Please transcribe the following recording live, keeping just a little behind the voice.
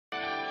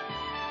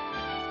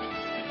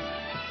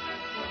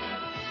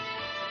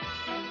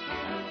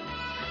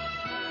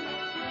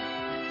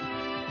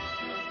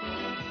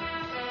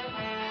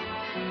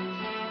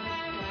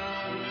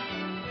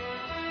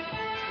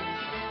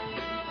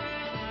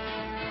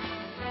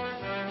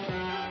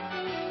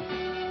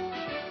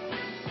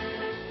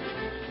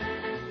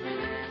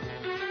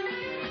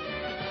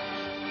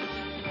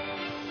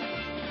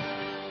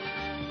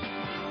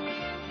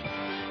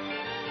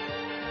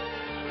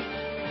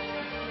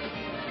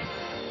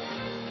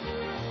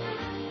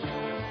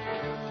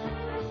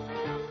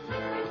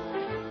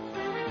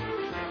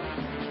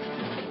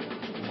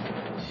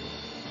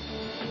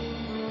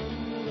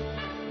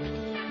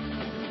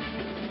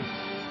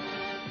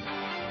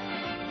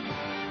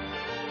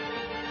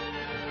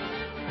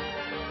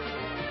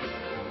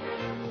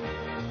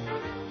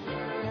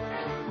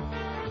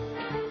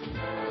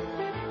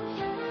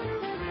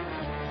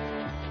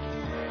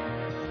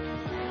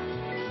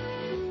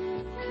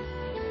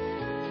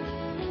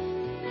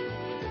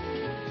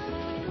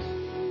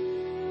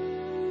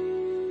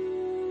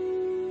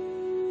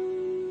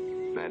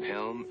Matt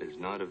Helm is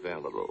not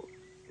available.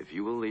 If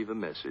you will leave a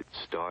message,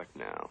 start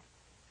now.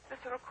 Is this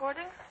a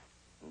recording?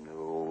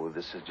 No,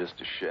 this is just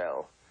a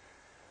shell.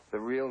 The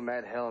real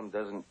Matt Helm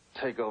doesn't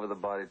take over the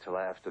body till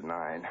after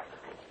 9.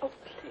 Oh,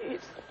 please.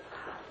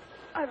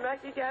 I'm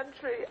Maggie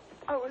Gantry.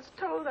 I was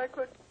told I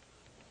could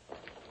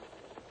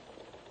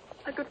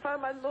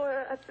find my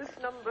lawyer at this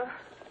number.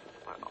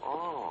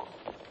 Oh,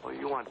 well,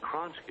 you want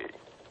Kronsky.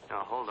 Now,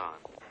 hold on.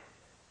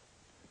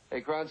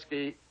 Hey,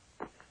 Kronsky.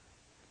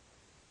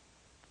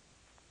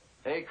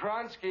 Hey,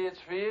 Kronsky, it's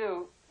for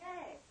you.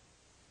 Hey.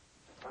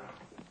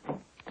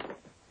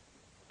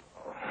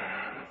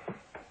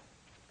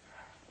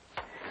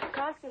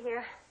 Kronsky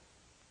here.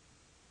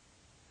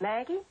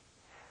 Maggie?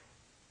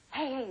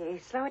 Hey,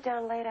 slow it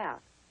down, lay it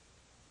out.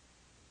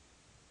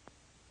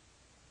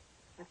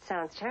 That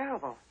sounds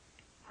terrible.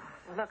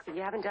 Well, look,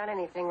 you haven't done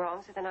anything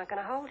wrong, so they're not going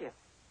to hold you.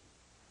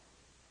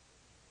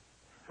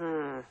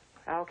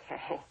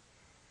 Okay.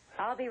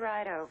 I'll be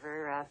right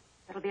over.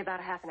 It'll be about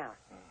a half an hour.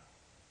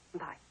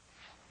 Bye.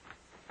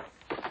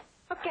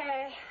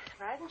 Okay.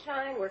 Rise and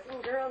shine.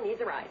 Working girl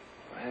needs a ride.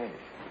 Hey.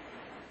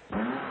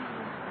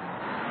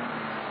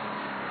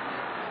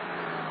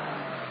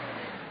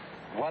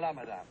 Voilà,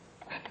 madame.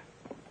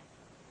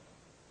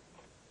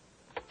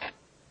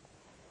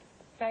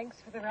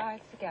 Thanks for the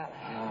ride to Gala.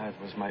 Ah, it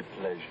was my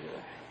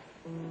pleasure.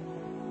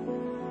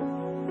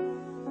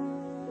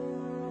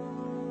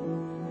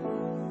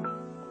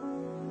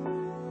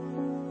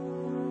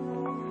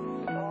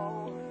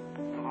 Oh,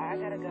 I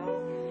gotta go.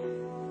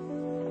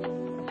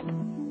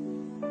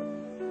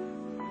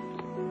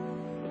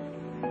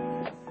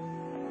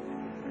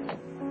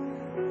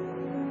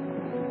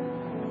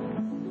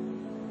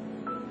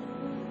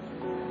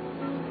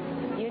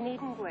 You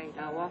needn't wait.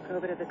 I'll walk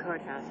over to the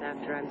courthouse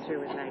after I'm through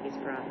with Maggie's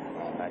problem.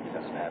 Well, Maggie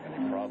doesn't have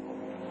any problem.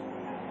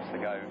 It's the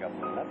guy who got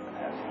blown up that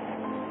has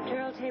it.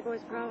 Gerald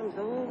Tabor's problems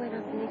all went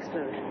up in the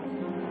explosion.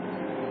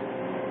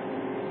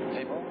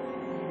 Tabor?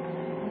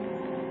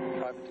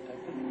 Private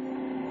detective?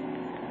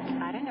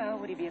 I don't know.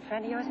 Would he be a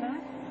friend of yours,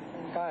 Matt?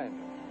 Fine.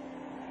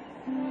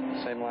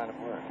 Same line of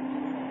work.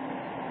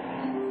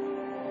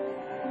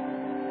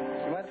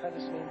 You mind if I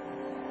listen in?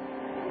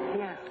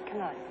 Yeah,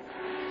 come on.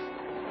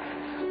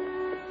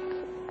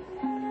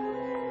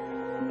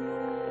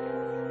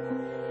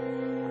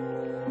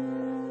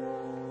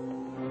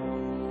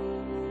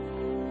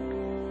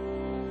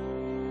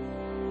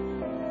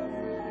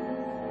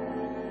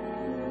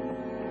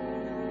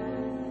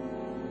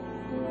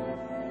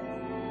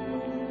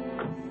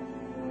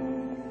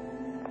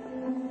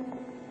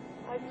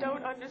 I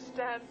don't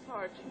understand,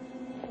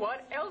 Sergeant.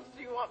 What else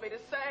do you want me to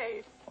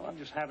say? Well, I'm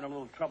just having a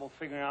little trouble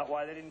figuring out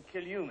why they didn't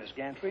kill you, Miss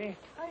Gantry.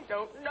 I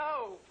don't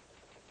know.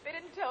 They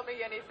didn't tell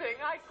me anything.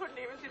 I couldn't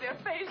even see their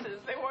faces.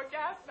 They wore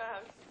gas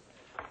masks.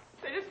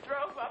 They just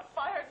drove up,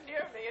 fired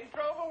near me, and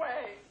drove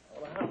away.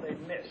 Well, how'd they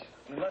miss?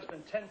 I mean, less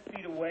than 10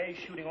 feet away,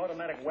 shooting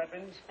automatic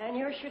weapons. And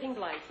you're shooting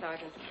blank,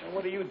 Sergeant. And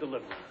what are you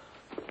delivering?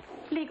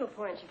 Legal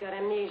points you've got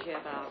amnesia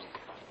about.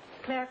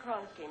 Claire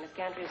Kronsky, Miss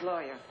Gantry's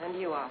lawyer, and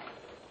you are.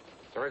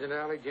 Sergeant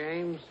Allie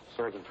James,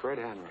 Sergeant Fred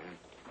Hanrahan.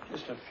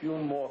 Just a few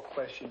more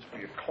questions for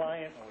your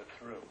client, and we're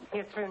through.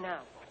 You're through now.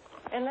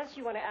 Unless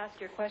you want to ask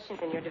your questions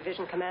in your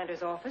division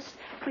commander's office,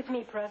 with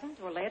me present,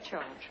 or lay a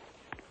charge.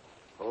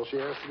 All she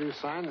has to do is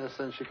sign this,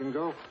 then she can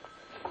go.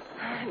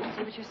 Let me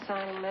see what you're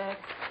signing, Meg.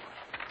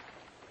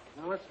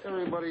 Now, let's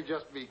everybody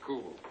just be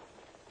cool.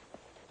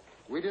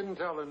 We didn't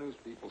tell the news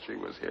people she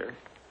was here.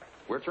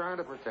 We're trying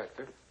to protect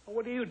her. Well,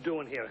 what are you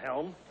doing here,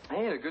 Helm?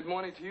 Hey, good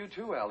morning to you,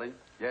 too, Allie.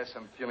 Yes,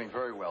 I'm feeling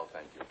very well,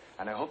 thank you.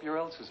 And I hope your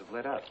ulcers have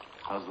let up.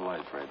 How's the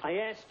wife, Fred? I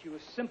asked you a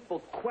simple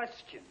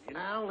question. You know?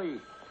 Allie,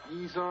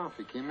 ease off.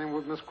 He came in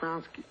with Miss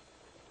Kronsky.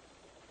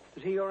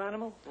 Is he your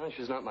animal? No,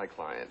 she's not my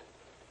client.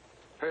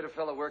 Heard a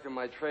fellow working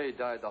my trade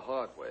died the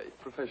hard way.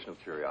 Professional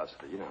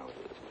curiosity, you know how it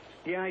is.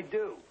 Yeah, I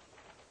do.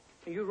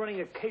 Are you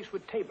running a case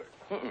with Tabor?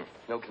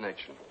 No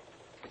connection.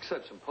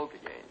 Except some poker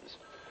games.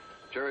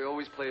 Jerry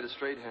always played a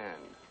straight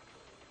hand.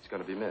 He's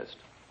going to be missed.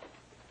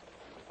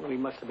 Well, he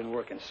must have been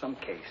working some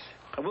case.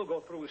 And we'll go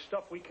through his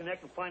stuff. We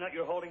connect and find out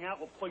you're holding out.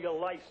 We'll pull your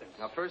license.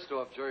 Now, first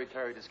off, Jerry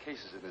carried his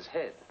cases in his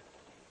head.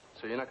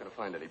 So you're not going to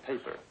find any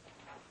paper.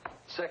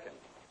 Second,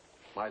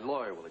 my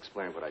lawyer will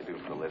explain what I do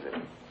for a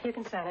living. You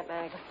can sign it,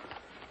 Meg.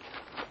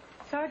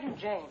 Sergeant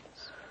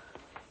James,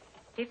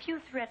 if you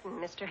threaten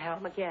Mr.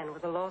 Helm again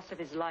with the loss of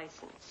his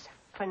license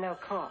for no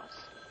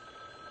cause,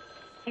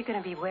 you're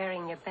going to be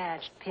wearing your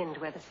badge pinned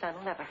where the sun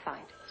will never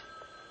find it.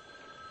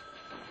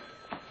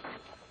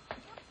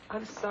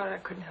 I'm sorry I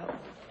couldn't help.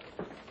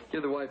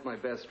 Give the wife my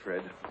best,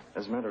 Fred.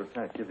 As a matter of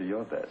fact, give her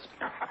your best.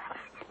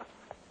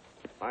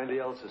 Mind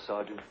the ulcer,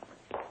 Sergeant.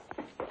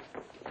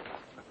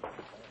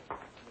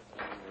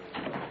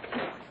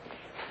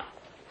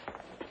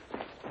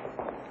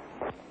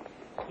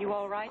 You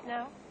all right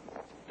now?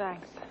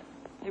 Thanks.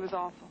 It was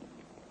awful.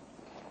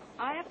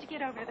 I have to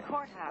get over to the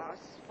courthouse.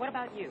 What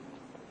about you?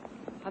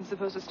 I'm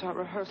supposed to start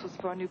rehearsals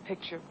for a new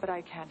picture, but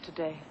I can't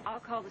today. I'll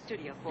call the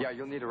studio for you. Yeah,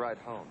 you'll need a ride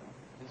home.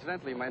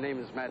 Incidentally, my name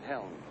is Matt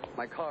Helm.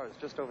 My car is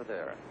just over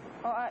there.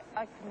 Oh, I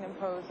couldn't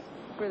impose,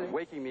 really.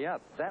 Waking me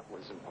up, that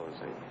was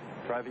imposing.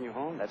 Driving you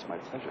home, that's my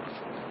pleasure.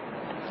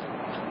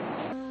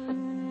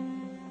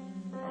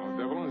 Oh,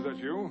 Devlin, is that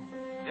you?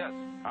 Yes.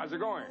 How's it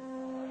going?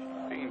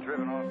 Being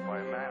driven off by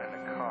a man in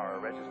a car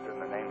registered in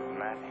the name of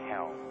Matt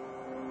Helm.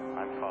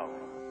 I'm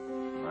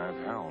following. Matt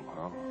Helm,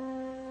 huh?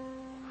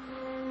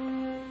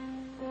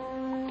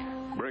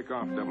 Break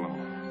off,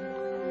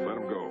 Devlin. Let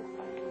him go.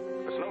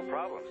 There's no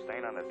problem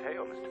staying on the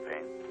tail, Mr.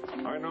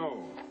 Payne. I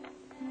know.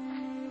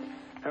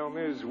 Helm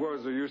was,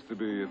 or used to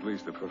be, at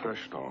least a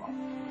professional.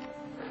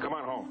 Come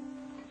on home.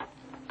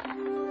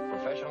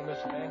 Professional,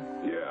 Mr. Payne?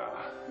 Yeah.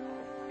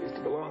 Used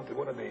to belong to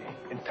one of the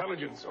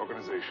intelligence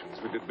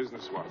organizations. We did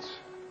business once.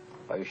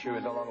 Are you sure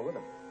he's no longer with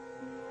him?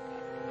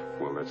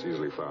 Well, that's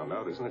easily found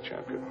out, isn't it,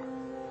 champion?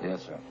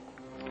 Yes, sir.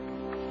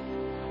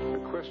 The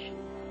question,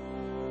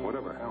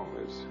 whatever Helm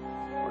is,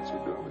 what's he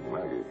doing with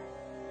Maggie?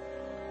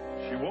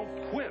 She won't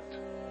quit.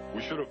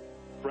 We should have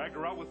dragged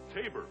her out with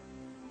Tabor.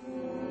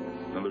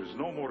 Now, there's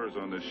no motors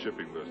on this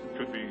shipping list. It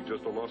could be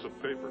just a loss of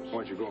papers.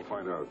 Why don't you go and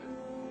find out?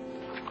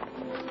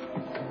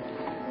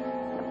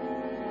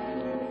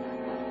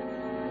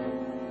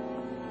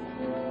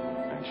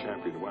 And,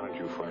 champion, why don't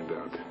you find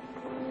out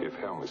if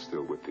Helm is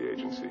still with the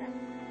agency?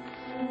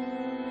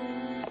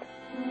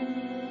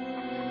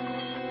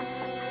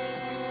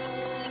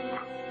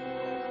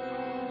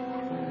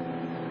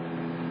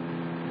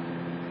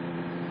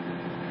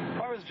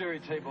 Why was Jerry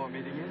Tabor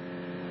meeting you?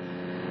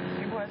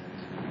 He wasn't.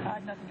 I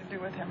had nothing to do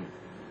with him.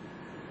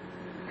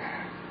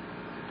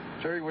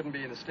 Jerry wouldn't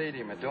be in the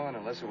stadium at dawn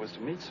unless it was to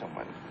meet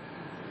someone.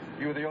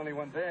 You were the only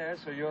one there,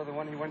 so you're the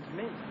one he went to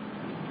meet.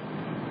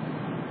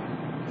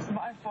 It's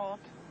my fault.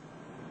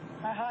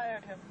 I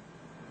hired him.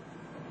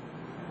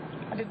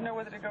 I didn't know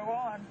whether to go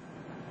on.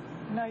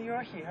 Now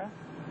you're here.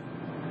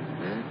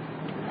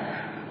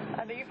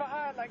 I leave for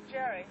hire like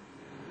Jerry.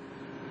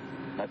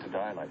 Not to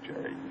die like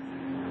Jerry.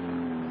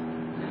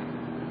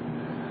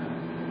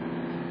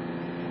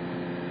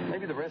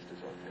 Maybe the rest is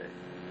okay.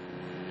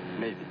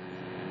 Maybe.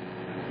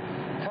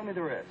 Tell me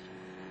the rest.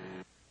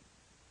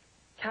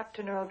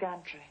 Captain Earl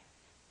Gantry,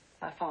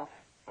 my father.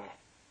 Oh.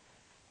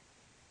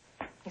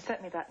 He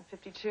sent me that in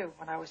 '52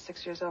 when I was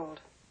 6 years old.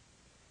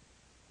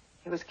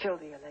 He was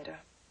killed a year later.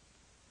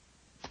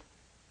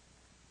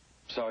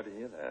 Sorry to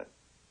hear that.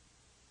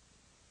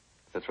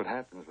 That's what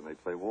happens when they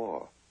play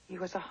war. He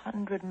was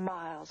 100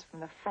 miles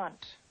from the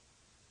front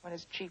when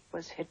his Jeep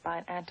was hit by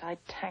an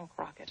anti-tank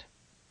rocket.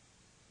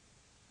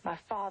 My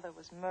father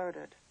was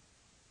murdered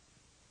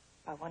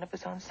by one of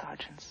his own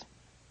sergeants.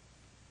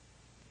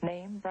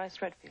 Name, Bryce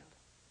Redfield.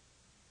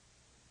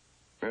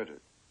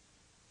 Murdered.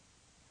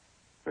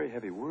 Very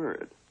heavy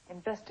word.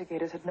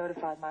 Investigators had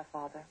notified my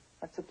father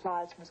that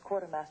supplies from his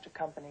quartermaster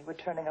company were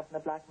turning up in the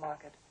black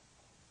market.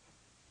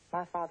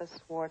 My father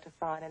swore to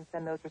find and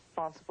send those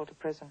responsible to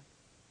prison.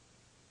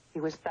 He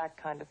was that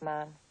kind of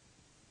man.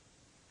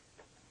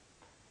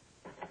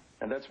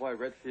 And that's why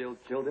Redfield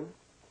killed him?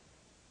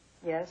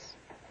 Yes.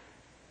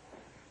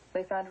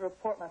 They found a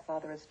report my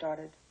father had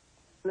started,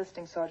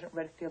 listing Sergeant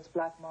Redfield's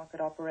black market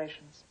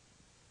operations.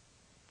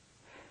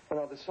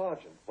 Well, now, the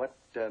sergeant, what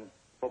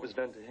was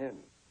done to him?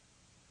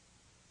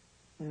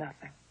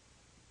 Nothing.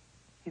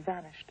 He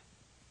vanished.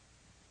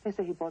 They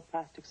say he bought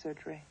plastic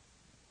surgery.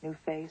 New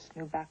face,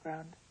 new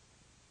background,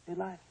 new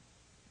life.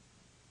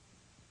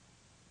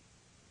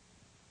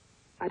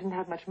 I didn't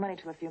have much money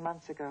till a few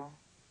months ago.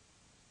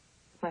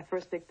 With my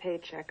first big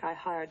paycheck, I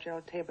hired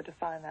Gerald Tabor to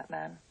find that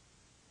man.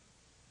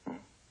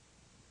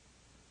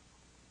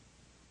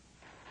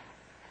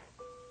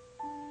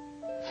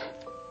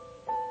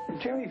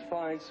 Did Jerry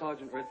find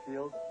Sergeant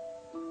Redfield?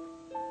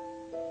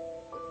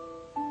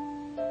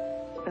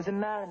 There's a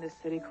man in this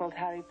city called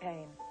Harry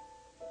Payne.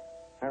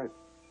 Harry?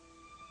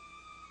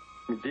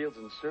 He deals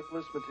in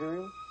surplus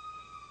material?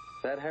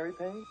 That Harry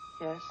Payne?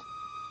 Yes.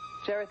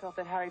 Jerry thought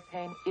that Harry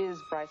Payne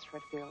is Bryce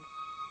Redfield.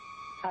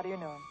 How do you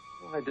know him?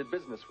 Well, I did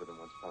business with him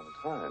once upon a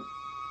time.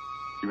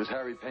 He was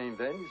Harry Payne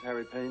then, he's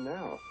Harry Payne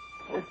now.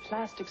 With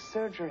plastic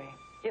surgery.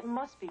 It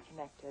must be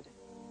connected.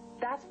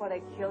 That's why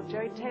they killed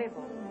Jerry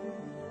Tabor.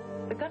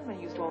 The gunman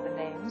used all the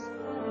names.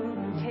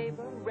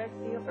 Tabor,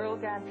 Redfield, Earl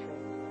Gantry.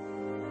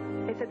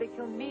 They said they'd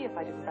kill me if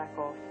I didn't back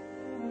off.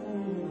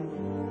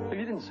 But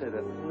you didn't say that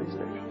at the police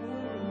station.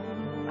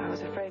 I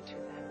was afraid to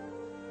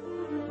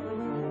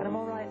then. But I'm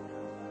all right now.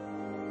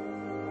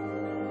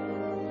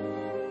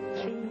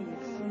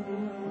 Please.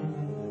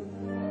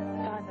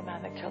 Find the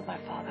man that killed my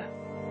father.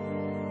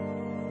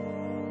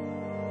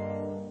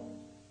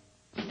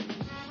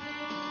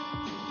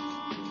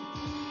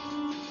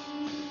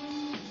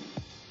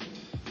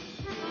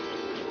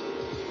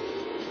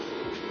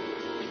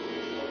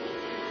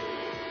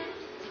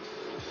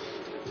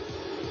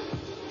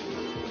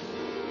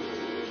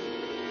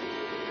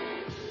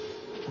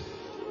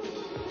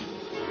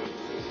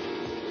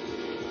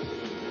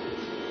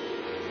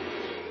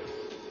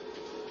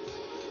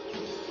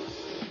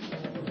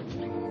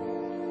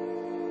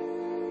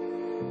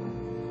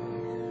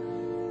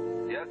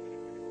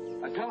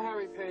 Tell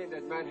Harry Payne Jane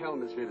that Matt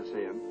Helm is here to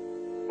see him.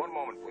 One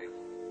moment, please.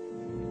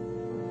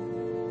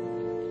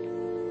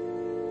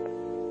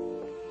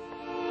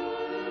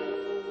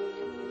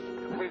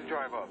 Please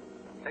drive up.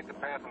 Take the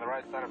path on the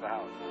right side of the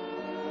house.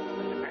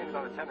 Mr. Payne's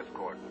on the tennis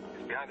court.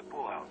 He's behind the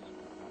pool house.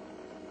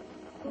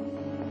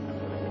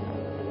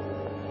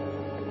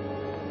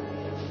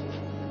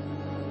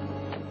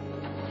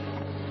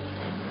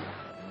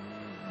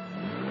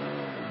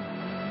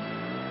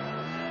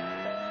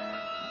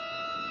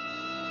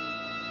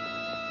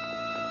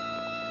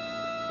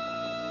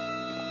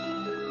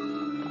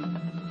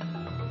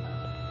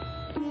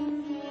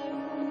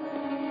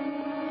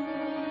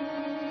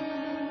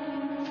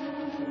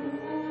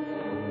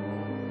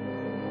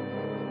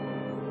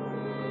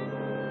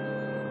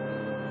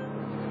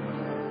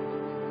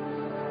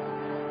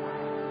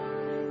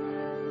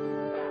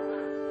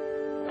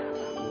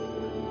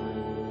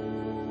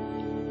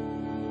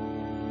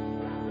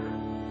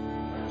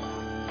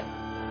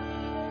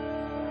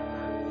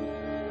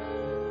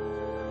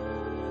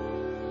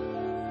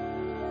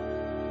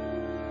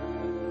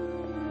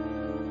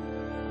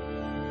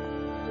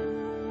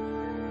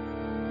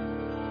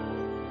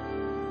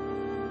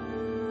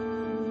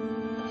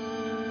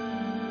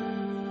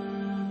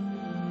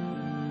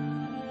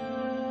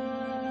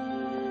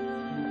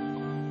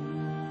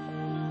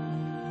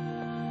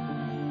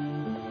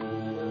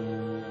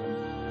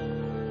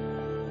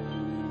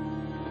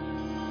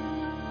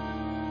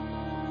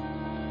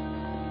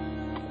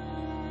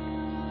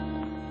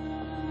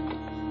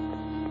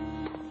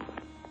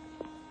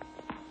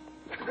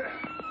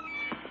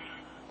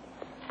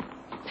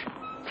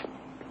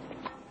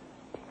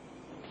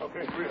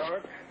 Okay,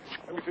 sweetheart.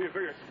 Let me see you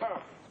through your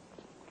stuff.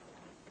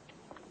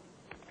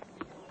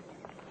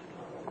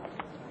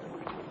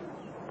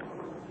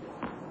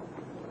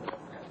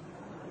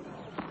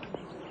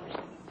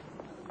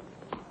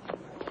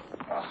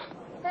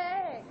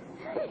 Hey,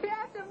 you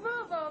have to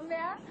move, old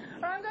man,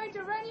 or I'm going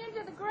to run you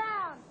into the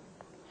ground.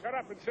 Shut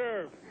up and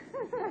serve.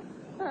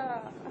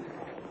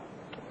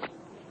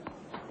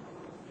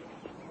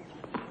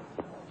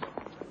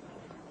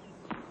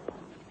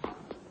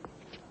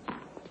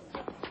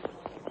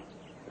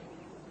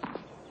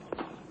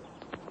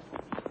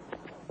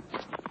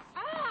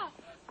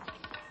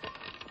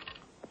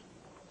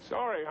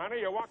 Sorry,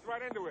 honey, you walked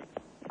right into it.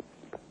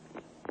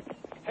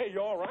 Hey,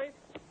 you all right?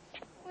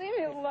 Leave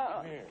me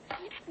alone.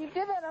 You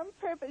did that on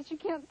purpose. You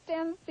can't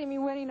stand to see me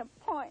winning a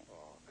point.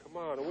 Oh, come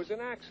on, it was an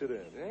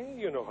accident, eh?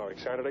 You know how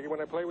excited I get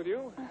when I play with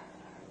you.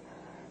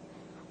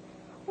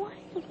 Why are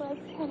you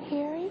like that,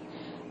 Harry?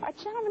 A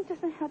gentleman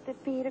doesn't have to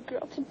beat a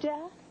girl to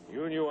death.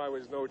 You knew I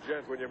was no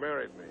gent when you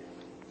married me.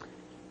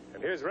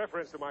 And here's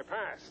reference to my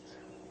past.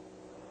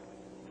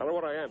 Tell her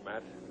what I am,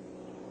 Matt.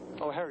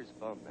 Oh, Harry's a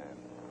bum, man.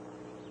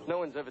 No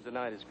one's ever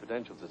denied his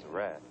credentials as a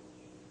rat.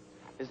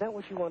 Is that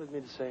what you wanted me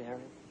to say,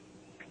 Harry?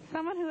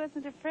 Someone who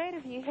isn't afraid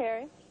of you,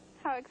 Harry.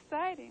 How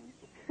exciting.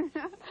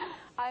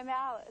 I'm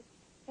Alice.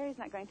 Harry's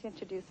not going to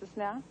introduce us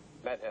now.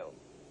 Matt Helm.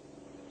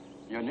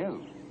 You're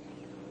new.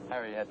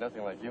 Harry had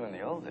nothing like you in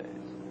the old days.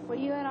 Were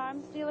you an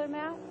arms dealer,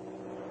 Matt?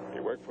 He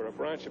worked for a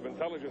branch of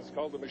intelligence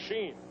called the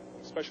Machine,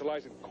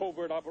 specialized in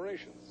covert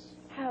operations.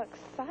 How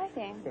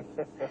exciting.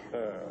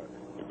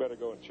 You better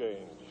go and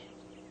change.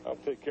 I'll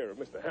take care of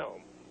Mr.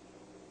 Helm.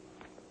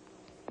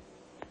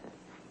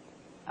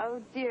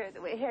 Oh, dear,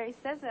 the way Harry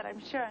says that, I'm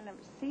sure I'll never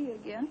see you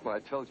again. Well, I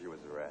told you he was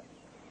a rat.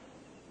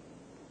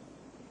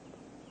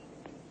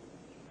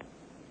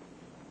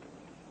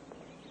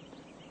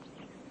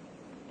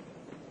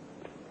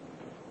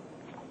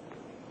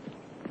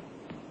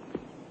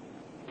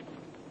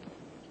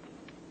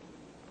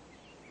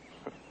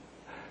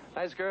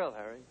 Nice girl,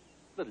 Harry.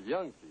 A little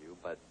young for you,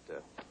 but,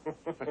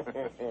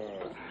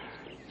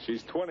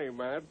 She's 20,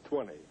 Matt,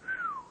 20.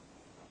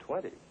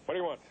 20? What do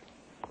you want?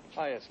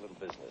 Ah, yes, a little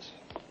business.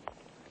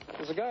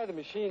 There's a guy the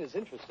Machine is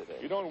interested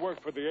in. You don't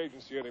work for the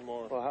agency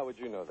anymore. Well, how would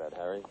you know that,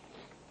 Harry?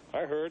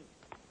 I heard.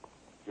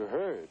 You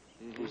heard?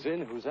 Mm-hmm. Who's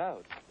in, who's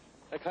out?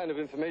 That kind of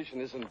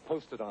information isn't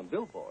posted on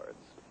billboards.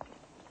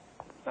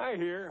 I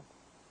hear.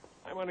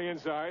 I'm on the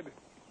inside.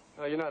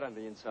 No, you're not on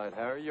the inside,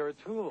 Harry. You're a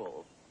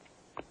tool.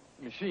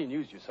 The Machine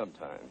used you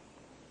sometime.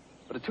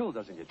 But a tool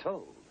doesn't get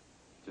told.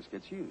 It just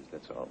gets used,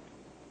 that's all.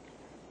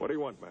 What do you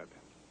want, Matt?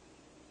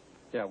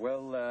 Yeah,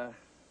 well,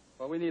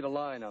 we need a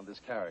line on this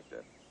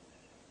character.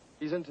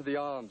 He's into the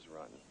arms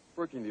run,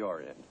 working the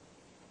Orient.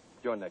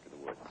 Your neck of the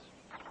woods.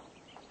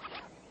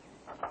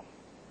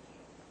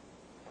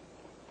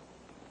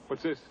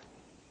 What's this?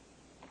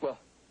 Well,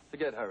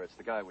 forget her. It's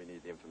the guy we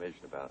need the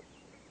information about.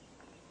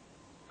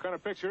 What kind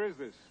of picture is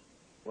this?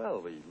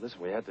 Well,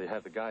 we had to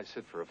have the guy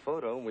sit for a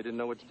photo, and we didn't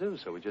know what to do,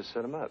 so we just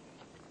set him up.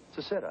 It's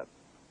a setup.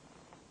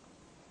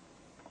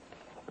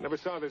 I never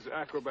saw this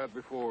acrobat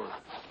before.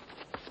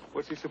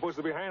 What's he supposed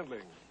to be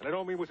handling? And I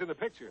don't mean what's in the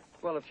picture.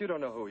 Well, if you don't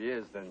know who he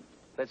is, then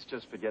let's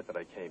just forget that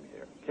I came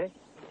here, okay?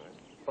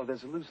 Oh,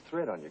 there's a loose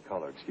thread on your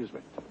collar. Excuse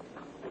me.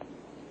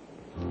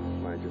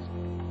 I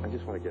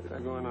just want to get it.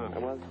 What's going on?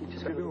 Well, you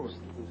just get loose.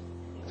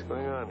 What's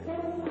going on here?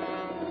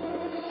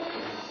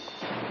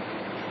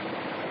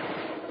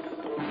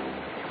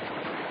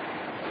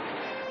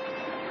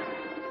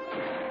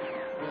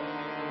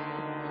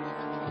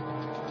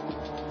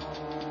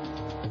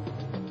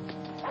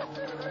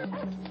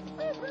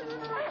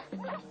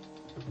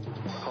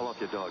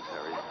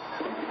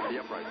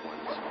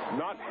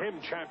 Not him,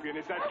 champion.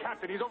 It's that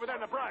captain. He's over there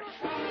in the brush.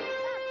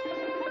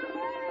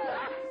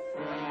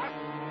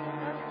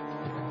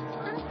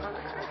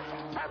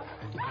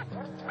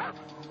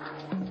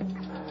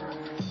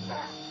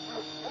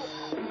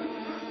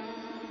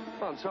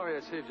 Well, I'm sorry I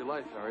saved your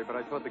life, Harry, but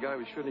I thought the guy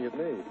was shooting at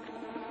me.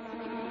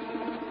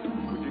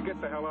 Would you get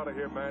the hell out of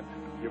here, Matt?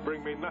 You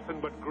bring me nothing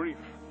but grief.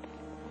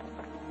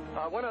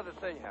 One other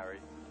thing, Harry.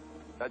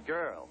 That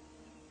girl.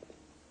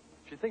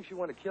 She thinks you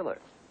want to kill her.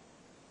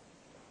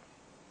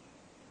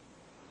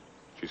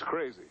 She's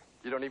crazy.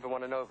 You don't even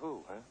want to know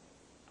who, huh?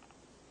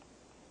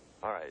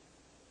 All right.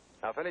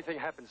 Now, if anything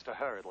happens to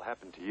her, it'll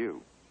happen to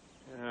you.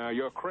 Yeah,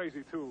 you're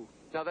crazy, too.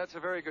 Now, that's a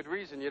very good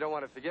reason you don't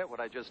want to forget what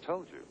I just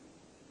told you.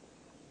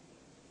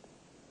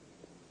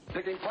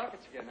 Picking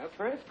pockets again, huh,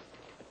 Fred?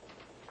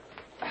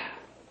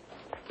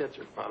 Get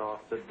your butt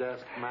off the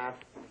desk, Matt.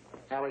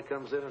 Allie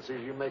comes in and sees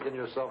you making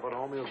yourself at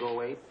home, he'll go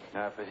wait.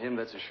 For him,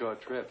 that's a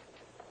short trip.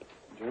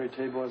 Jerry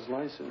Tabor's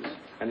license.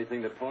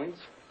 Anything that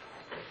points?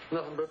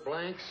 Nothing but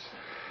blanks.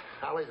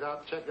 Allie's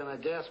out checking a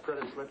gas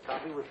credit slip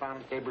copy we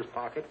found in Tabor's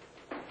pocket.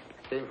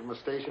 Came from a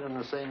station in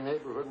the same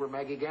neighborhood where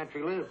Maggie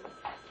Gantry lived.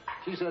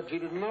 She said she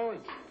didn't know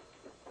him.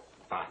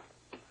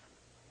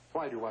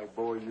 Why do I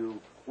bore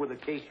you with a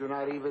case you're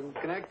not even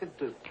connected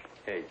to?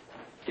 Hey,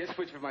 guess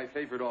which of my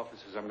favorite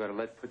officers I'm going to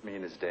let put me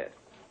in his debt?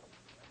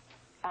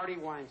 Artie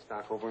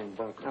Weinstock over in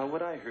Bunker. Now,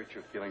 would I hurt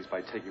your feelings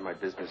by taking my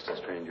business to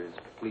strangers?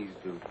 Please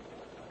do.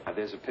 Now,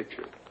 there's a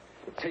picture.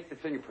 Take the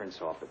fingerprints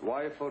off it.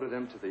 Wire photo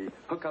them to the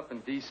hookup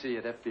in D.C.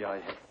 at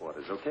FBI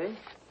headquarters, okay?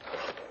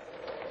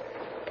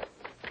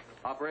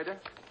 Operator,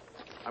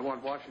 I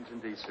want Washington,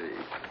 D.C.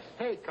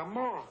 Hey, come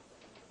on.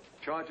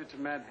 Charge it to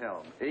Matt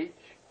Helm,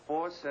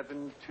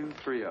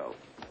 H47230.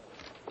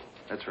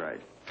 That's right.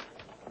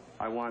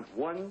 I want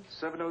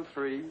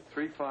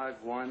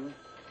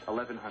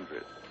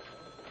 1-703-351-1100.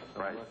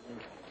 Right.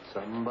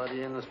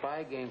 Somebody in the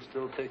spy game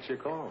still takes your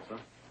calls, huh?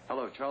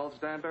 Hello, Charles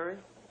Danbury?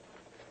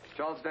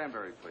 Charles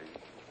Danbury, please.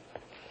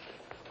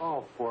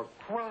 Oh, for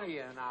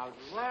crying out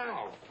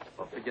loud.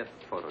 Well, forget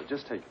the photo.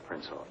 Just take the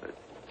prints off it.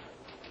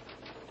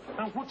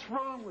 Now, what's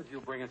wrong with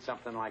you bringing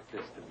something like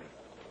this to me?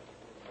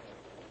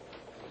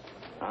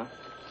 Huh?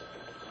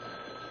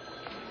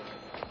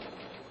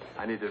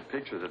 I needed a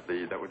picture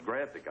that would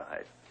grab the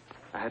guy.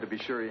 I had to be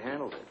sure he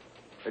handled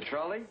it.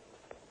 Charlie?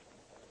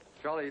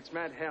 Charlie, it's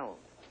Matt Helm.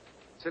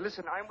 Say,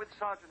 listen, I'm with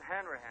Sergeant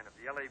Hanrahan of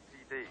the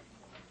LAPD.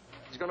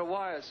 He's going to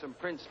wire some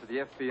prints to the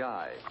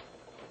FBI.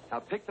 Now,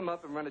 pick them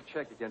up and run a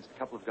check against a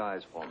couple of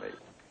guys for me.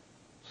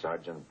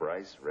 Sergeant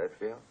Bryce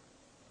Redfield?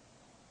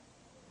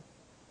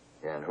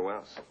 Yeah, and who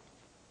else?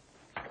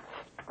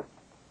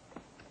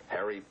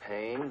 Harry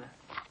Payne?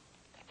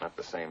 Not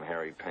the same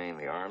Harry Payne,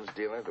 the arms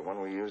dealer, the one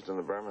we used in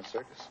the Burma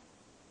circus?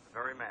 The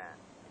very man.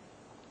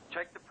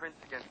 Check the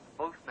prints against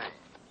both names.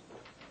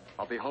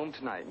 I'll be home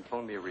tonight and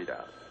phone me a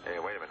readout. Hey,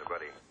 wait a minute,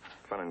 buddy.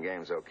 Fun and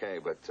games okay,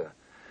 but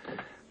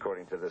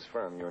according to this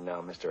firm, you're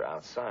now Mr.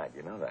 Outside.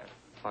 You know that?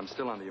 I'm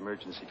still on the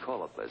emergency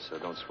call-up list, so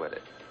don't sweat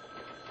it.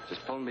 Just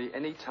phone me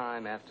any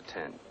time after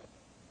 10.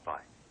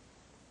 Bye.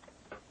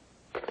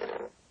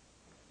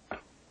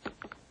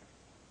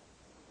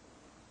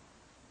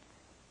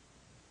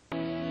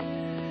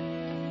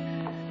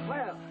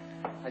 Well,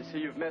 I see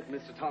you've met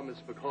Mr.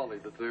 Thomas Macaulay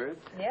III.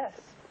 Yes,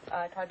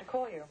 I tried to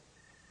call you.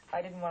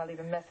 I didn't want to leave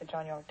a message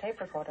on your tape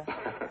recorder.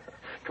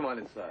 Come on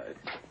inside.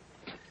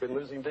 Been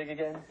losing big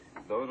again?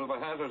 Those are the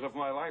hazards of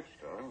my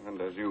lifestyle,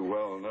 and as you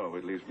well know,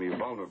 it leaves me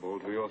vulnerable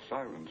to your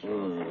sirens.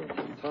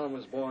 Tom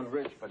was born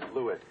rich, but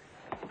blew it.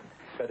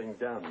 Betting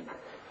dumb.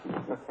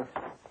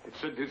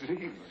 It's a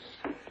disease.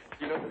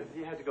 You know, if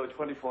he had to go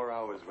 24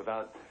 hours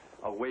without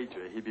a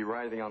wager, he'd be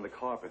writhing on the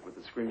carpet with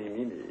the screaming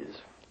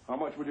memes. How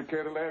much would you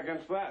care to lay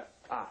against that?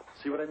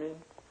 See what I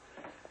mean?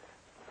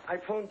 I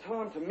phoned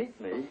Tom to meet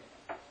me.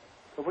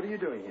 But what are you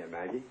doing here,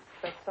 Maggie?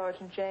 That's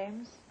Sergeant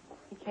James.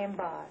 He came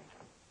by.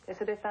 They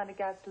said they found a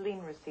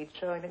gasoline receipt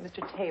showing that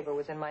Mr. Tabor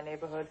was in my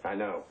neighborhood. I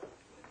know.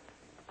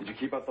 Did you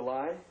keep up the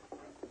lie?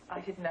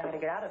 I didn't know how to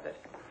get out of it.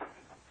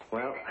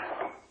 Well,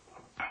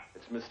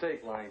 it's a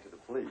mistake lying to the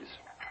police.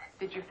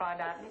 Did you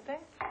find out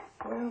anything?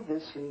 Well,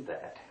 this and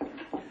that.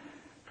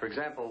 For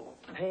example,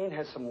 Payne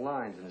has some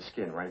lines in the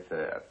skin right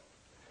there.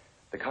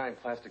 The kind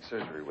plastic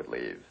surgery would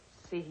leave.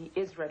 See, he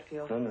is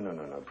Redfield.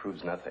 No.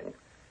 Proves nothing.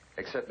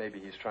 Except maybe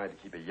he's trying to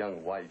keep a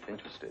young wife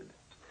interested.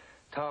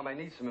 Tom, I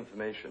need some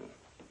information.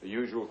 The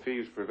usual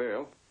thieves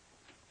prevail.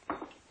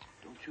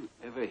 Don't you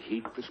ever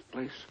hate this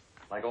place?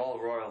 Like all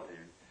royalty,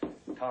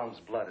 Tom's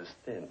blood is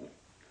thin.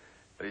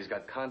 But he's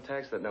got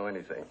contacts that know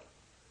anything.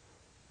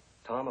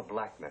 Tom, a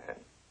black man.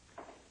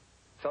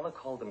 Fella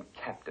called him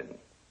Captain.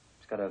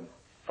 He's got a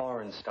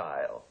foreign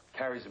style.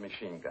 Carries a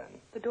machine gun.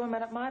 The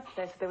doorman at my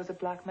place said there was a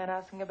black man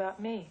asking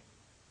about me.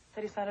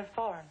 Said he sounded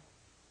foreign.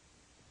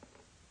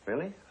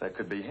 Really? That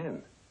could be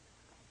him.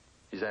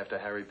 He's after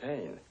Harry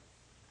Payne.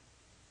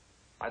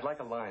 I'd like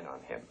a line on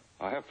him.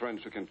 I have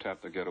friends who can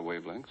tap the getaway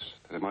blanks.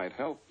 That might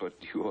help, but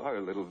you are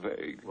a little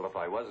vague. Well, if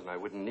I wasn't, I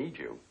wouldn't need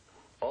you.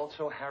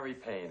 Also, Harry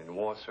Payne in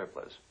war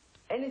surplus.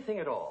 Anything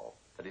at all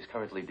that he's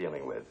currently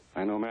dealing with?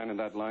 I know a man in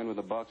that line with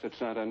a box at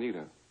Santa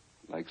Anita.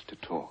 Likes to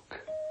talk.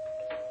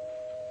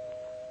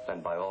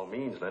 Then by all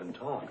means, let him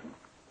talk.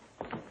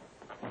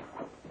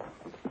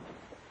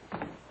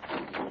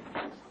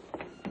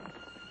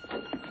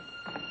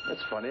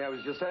 That's funny. I was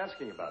just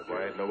asking about you.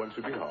 Quiet, no one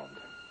should be harmed.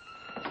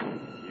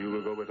 You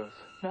will go with us?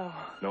 No.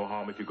 No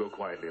harm if you go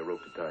quietly, a rope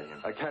to tie him.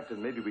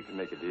 Captain, maybe we can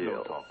make a deal.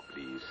 No talk,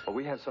 please. Well,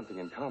 we have something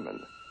in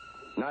common.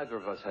 Neither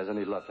of us has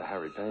any love for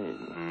Harry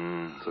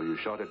Payne. So you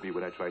shot at me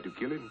when I tried to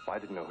kill him? I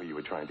didn't know who you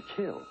were trying to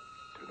kill.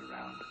 Turn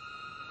around.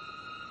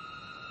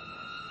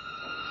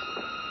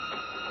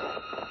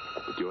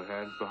 Put your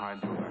hands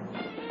behind your back.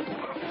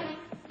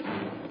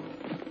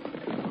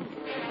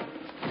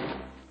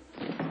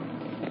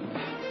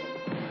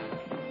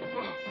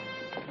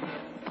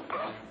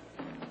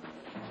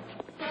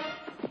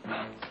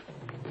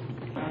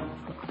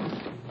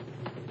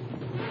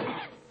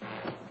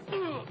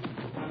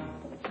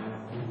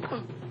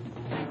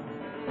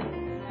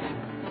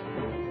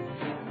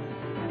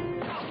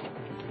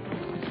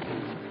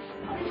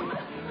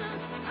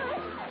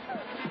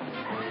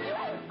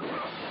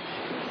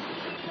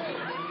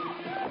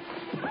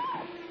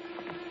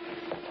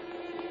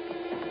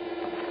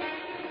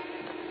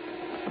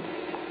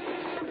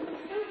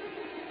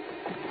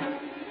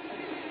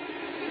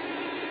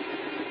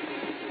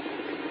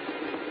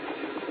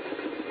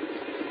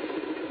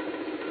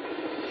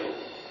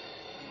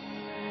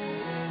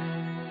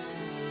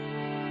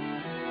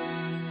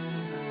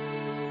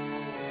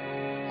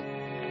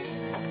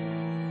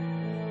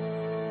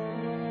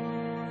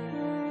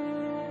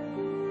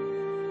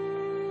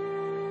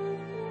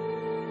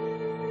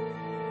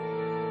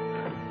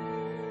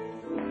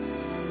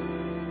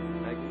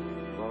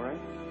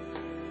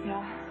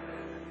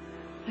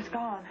 He's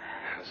gone.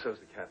 So's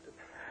the captain.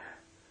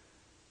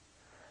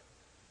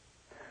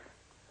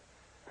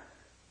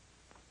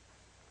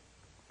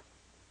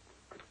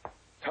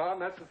 Tom,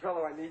 that's the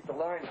fellow I need the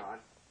line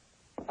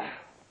on.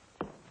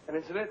 And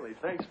incidentally,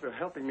 thanks for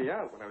helping me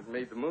out when I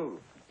made the move.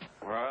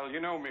 Well, you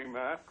know me,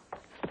 Matt.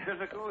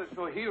 Physical is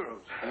for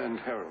heroes and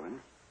heroines.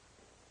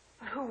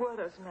 But who were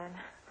those men?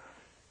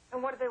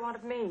 And what did they want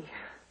of me?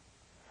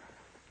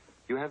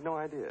 You have no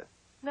idea?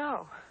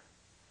 No.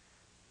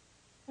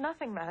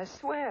 Nothing, man, I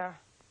swear.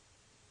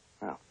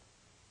 Well,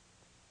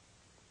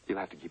 you'll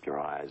have to keep your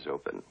eyes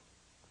open.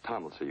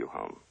 Tom will see you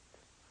home.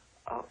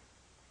 Oh,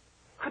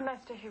 couldn't I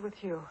stay here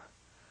with you?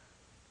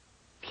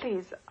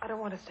 Please, I don't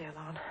want to stay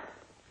alone.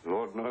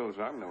 Lord knows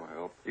I'm no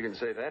help. You can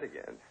say that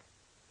again.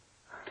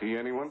 Tea,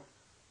 anyone?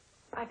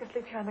 I can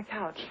sleep here on the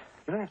couch.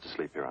 You don't have to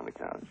sleep here on the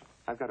couch.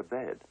 I've got a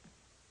bed.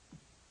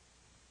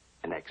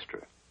 An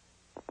extra.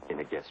 In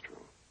a guest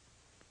room.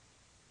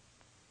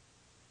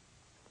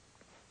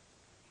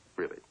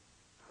 Really.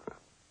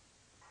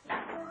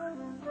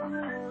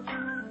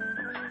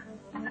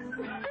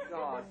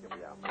 God, here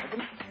we are.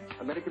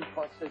 American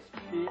processed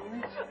cheese,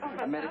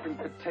 American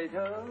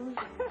potatoes,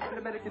 and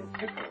American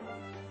pickles.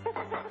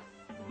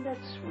 Isn't that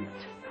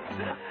sweet?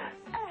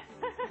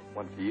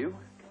 One for you,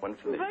 one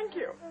for me. Thank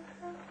you.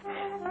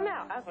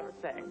 Now, as I was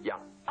saying. Yeah.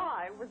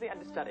 I was the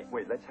understudy.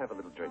 Wait, let's have a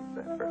little drink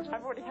then first.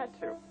 I've already had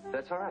two.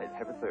 That's all right.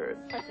 Have a third.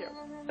 Thank you.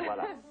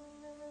 Voila.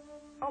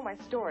 Oh, my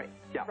story.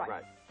 Yeah,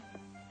 right.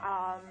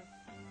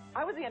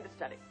 I was the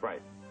understudy.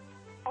 Right.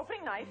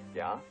 Opening night.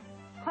 Yeah?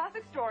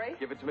 Classic story.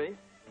 Give it to me.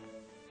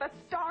 That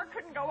star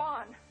couldn't go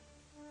on.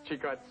 She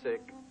got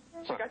sick.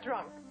 She got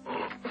drunk.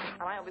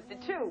 And I almost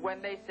did too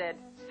when they said,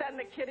 send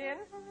the kid in.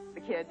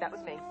 The kid, that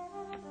was me.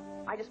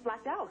 I just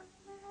blacked out.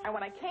 And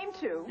when I came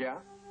to... Yeah?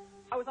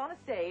 I was on a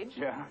stage.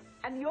 Yeah?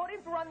 And the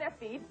audience were on their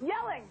feet,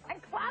 yelling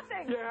and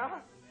clapping. Yeah?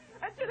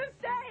 And to this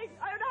day,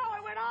 I don't know how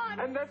I went on.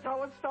 And that's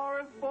how a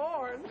star is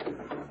born.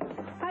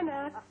 Hi,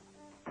 Matt.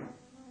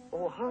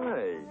 Oh,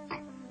 hi.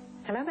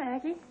 Hello,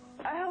 Maggie.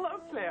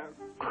 Hello, Claire.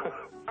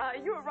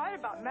 You were right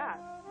about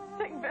Matt.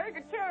 Taking very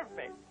good care of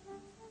me.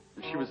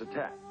 She was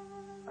attacked.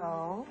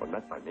 Oh? Well,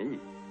 not by me.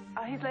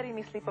 He's letting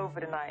me sleep over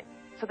tonight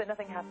so that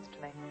nothing happens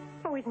to me.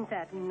 Oh, isn't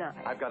that nice?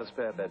 I've got a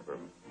spare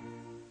bedroom.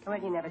 Well,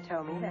 you never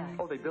told me that.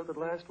 Oh, they built it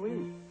last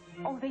week.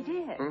 Oh, they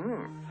did?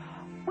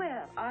 Mm-hmm.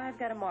 Well, I've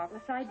got a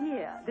marvelous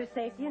idea. There's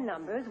safety in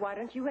numbers. Why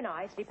don't you and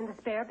I sleep in the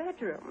spare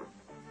bedroom?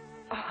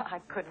 Oh, I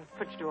couldn't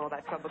put you through all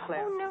that trouble,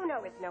 Claire. Oh,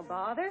 no, it's no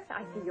bother.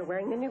 I see you're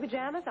wearing the new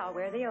pajamas. I'll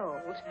wear the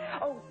old.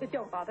 Oh,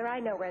 don't bother. I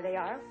know where they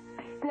are.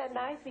 Isn't that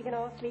nice? We can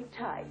all sleep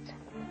tight.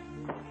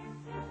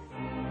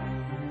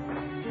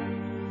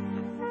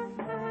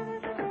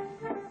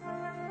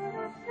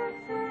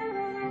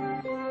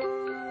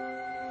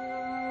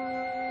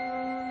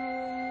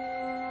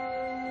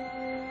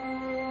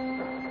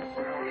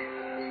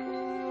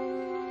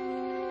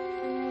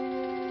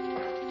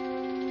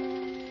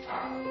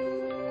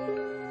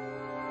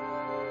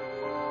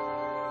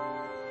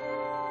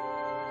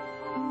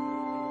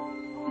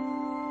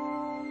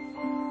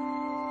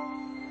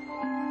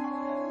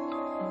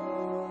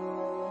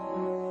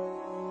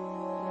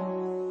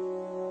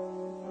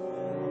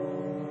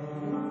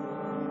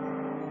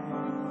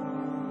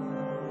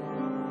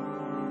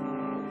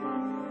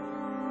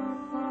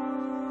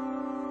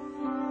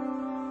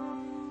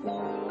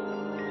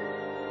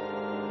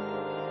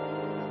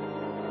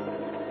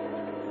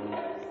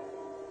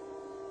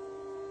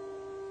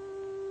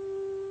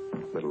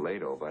 A little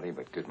late, old buddy,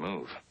 but good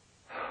move.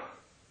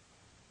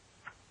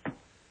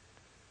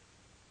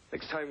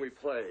 Next time we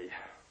play,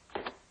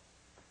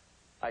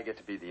 I get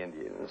to be the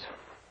Indians.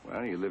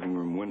 Well, your living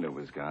room window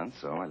was gone,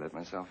 so I let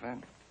myself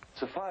in.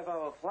 It's a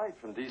 5-hour flight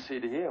from D.C.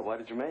 to here. Why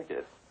did you make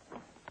it?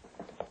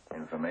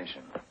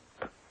 Information.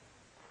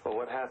 Well,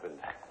 what happened?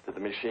 Did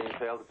the machine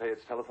fail to pay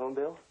its telephone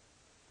bill?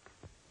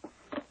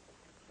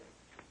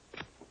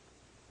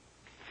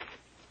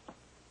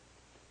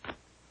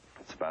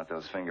 It's about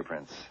those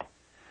fingerprints.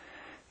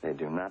 They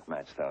do not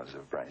match those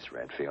of Bryce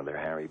Redfield. They're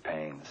Harry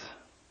Payne's.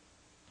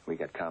 We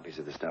got copies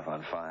of the stuff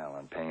on file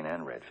on Payne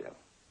and Redfield.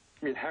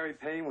 You mean Harry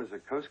Payne was a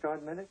Coast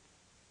Guard medic?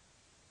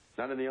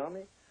 Not in the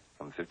Army?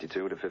 From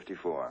 52 to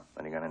 54.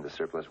 Then he got into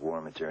surplus war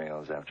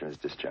materials after his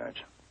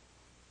discharge.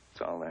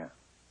 It's all there.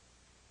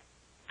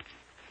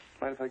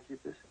 Mind if I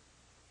keep this?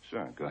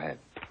 Sure, go ahead.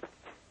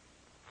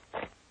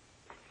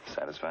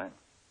 Satisfied?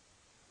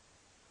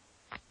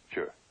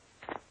 Sure.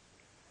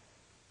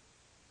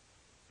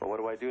 Well, what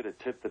do I do to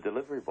tip the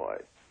delivery boy?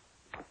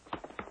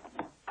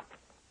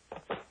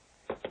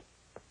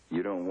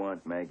 You don't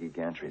want Maggie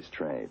Gantry's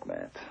trade,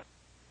 Matt.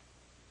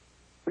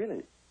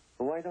 Really?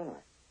 Well, why don't I?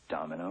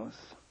 Dominoes.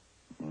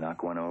 You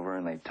knock one over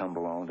and they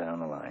tumble all down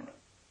the line.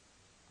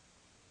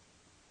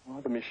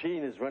 Well, the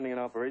machine is running an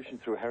operation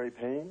through Harry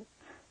Payne.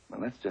 Well,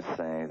 let's just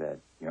say that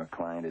your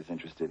client is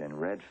interested in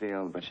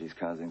Redfield, but she's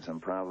causing some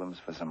problems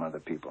for some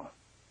other people.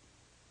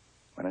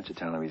 Why don't you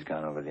tell her he's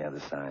gone over the other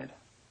side?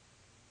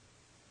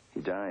 He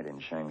died in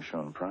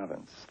Shangshun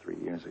province 3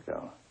 years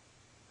ago.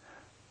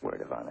 Word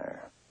of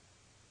honor.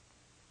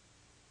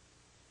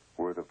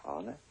 Word of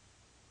honor?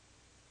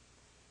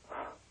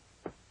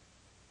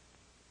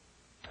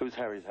 Who's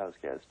Harry's house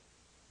guest?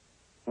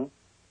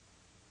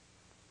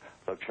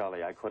 Look,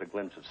 Charlie, I caught a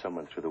glimpse of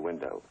someone through the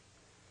window.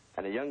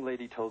 And a young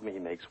lady told me he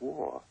makes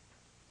war.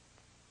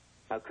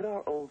 Now, could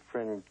our old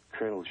friend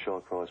Colonel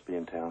Shawcross be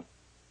in town?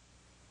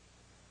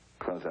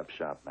 Close up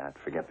shop, Matt.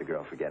 Forget the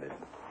girl, forget it.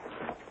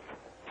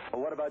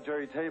 Well, what about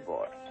Jerry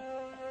Tabor?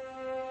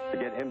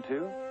 Forget him,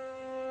 too?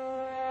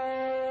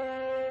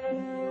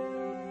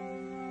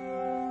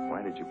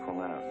 Why did you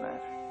pull out,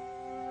 Matt?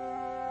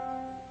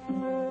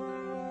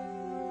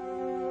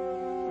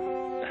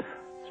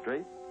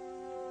 Straight?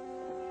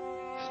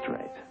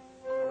 Straight.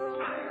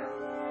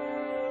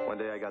 One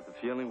day I got the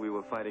feeling we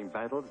were fighting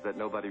battles that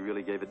nobody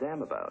really gave a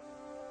damn about.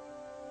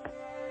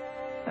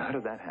 Now, how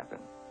did that happen?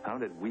 How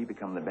did we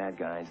become the bad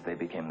guys, they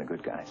became the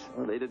good guys?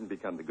 Well, they didn't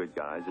become the good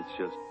guys. It's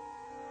just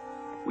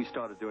we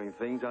started doing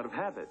things out of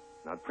habit,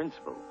 not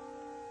principle.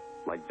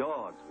 Like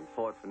dogs, we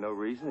fought for no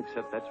reason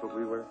except that's what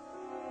we were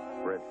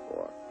bred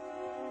for.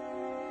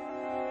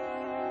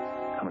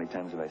 How many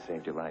times have I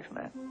saved your life,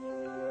 Matt?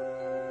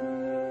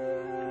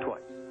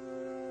 Twice.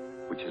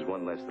 Which is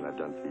one less than I've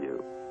done for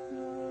you.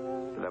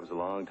 But that was a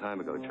long time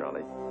ago,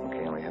 Charlie.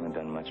 Okay, we haven't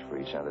done much for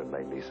each other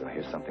lately, so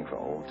here's something for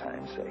old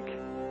time's sake.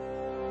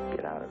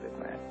 Get out of it,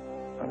 Matt.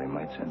 Or they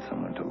might send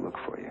someone to look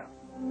for you.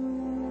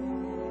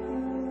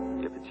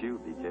 If it's you,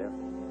 be careful.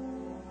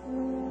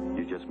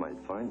 You just might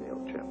find me,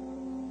 old chap.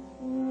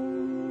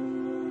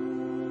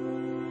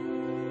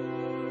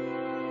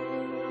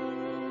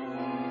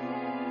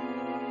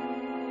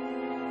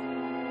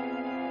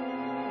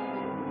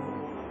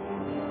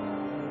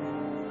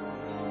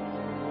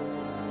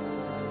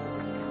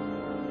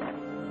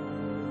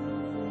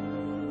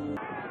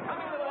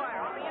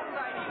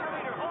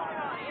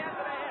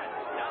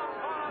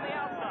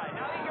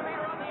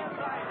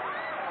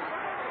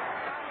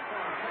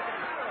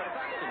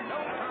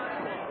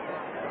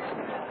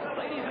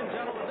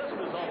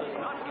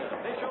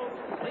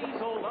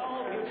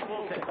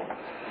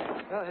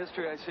 Well,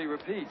 history, I see,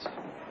 repeats.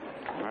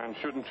 Man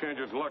shouldn't change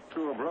his luck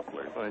too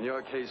abruptly. Well, in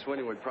your case,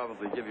 winning would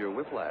probably give you a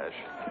whiplash.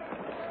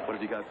 What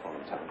have you got for me,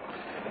 Tom?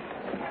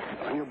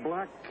 On your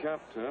black,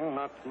 Captain,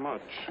 not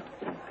much.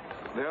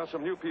 There are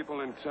some new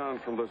people in town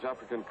from those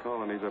African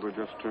colonies that were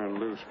just turned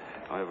loose.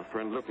 I have a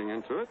friend looking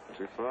into it.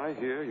 If I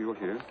hear, you'll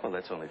hear. Well,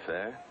 that's only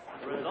fair.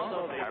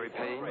 Harry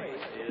Payne?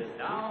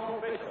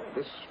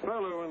 This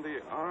fellow in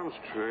the arms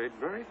trade,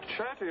 very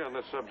chatty on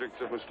the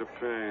subject of Mr.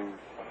 Payne.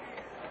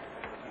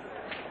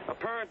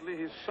 Apparently,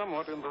 he's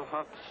somewhat in the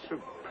hot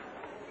soup.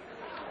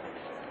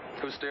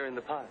 Who's stirring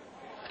the pot?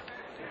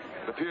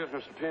 It appears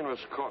Mr. Payne was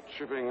caught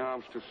shipping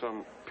arms to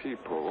some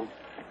people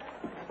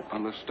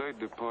on the State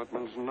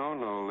Department's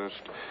no-no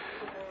list.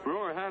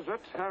 Rumor has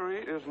it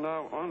Harry is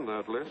now on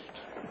that list.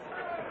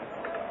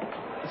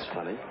 That's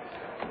funny.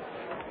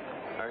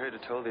 I heard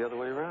it told the other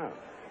way around.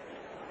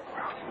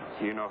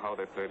 You know how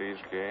they play these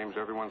games.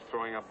 Everyone's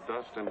throwing up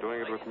dust and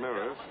doing it with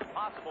mirrors.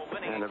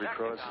 And every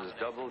cross is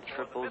doubled,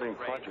 tripled, and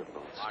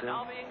quadrupled. Are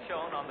now being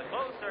shown on the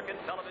closed-circuit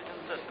television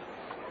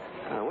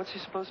system. What's he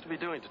supposed to be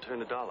doing to turn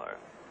the dollar?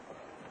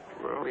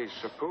 Well, he's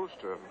supposed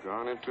to have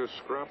gone into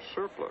scrap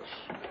surplus.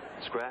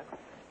 Scrap?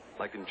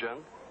 Like in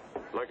junk?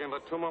 Like in the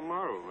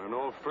Tumamoru, an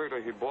old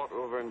freighter he bought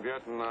over in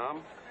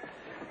Vietnam.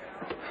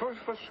 For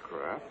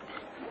scrap.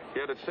 He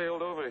had it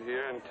sailed over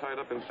here and tied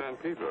up in San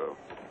Pedro.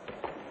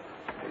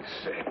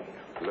 Say,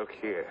 look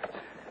here.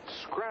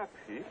 scrap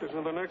heap is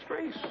in the next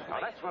race. Now,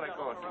 that's what I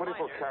call a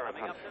 24-carat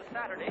hunt.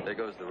 There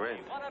goes the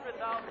ring.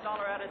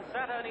 $100,000 added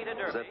Santa Anita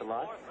Derby. Is that the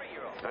lot? For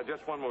 3-year-olds.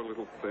 Just one more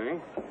little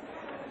thing.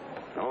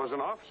 I was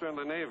an officer in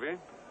the Navy.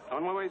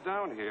 On my way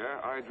down here,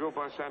 I drove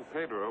by San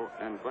Pedro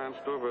and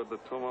glanced over at the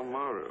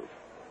Tomomaru.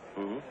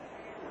 Mm-hmm.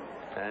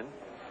 And?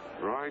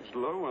 Rides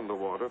low in the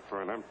water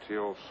for an empty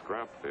old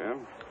scrap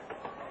bin.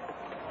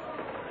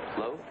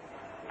 Low?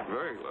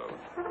 Very low.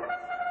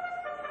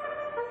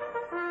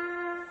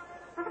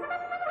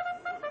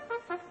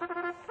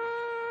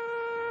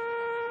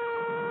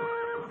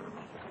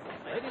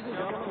 Ladies and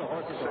gentlemen, the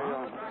horses are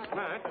on.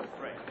 Matt,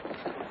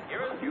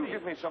 you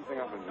give me something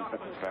up in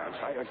advance.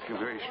 I feel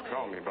very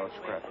strongly about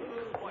scrapping.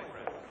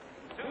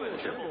 2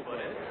 is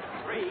triple-footed.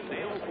 3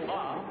 nails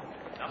bomb.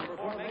 Number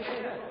 4 makes a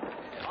hit.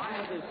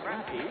 5 is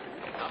scrap heap.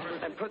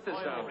 And put this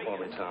down for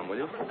me, Tom, will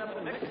you?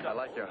 I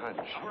like your hunch.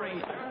 Number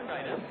 8,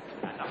 Titus.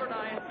 And number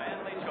 9,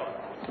 Manly Choice.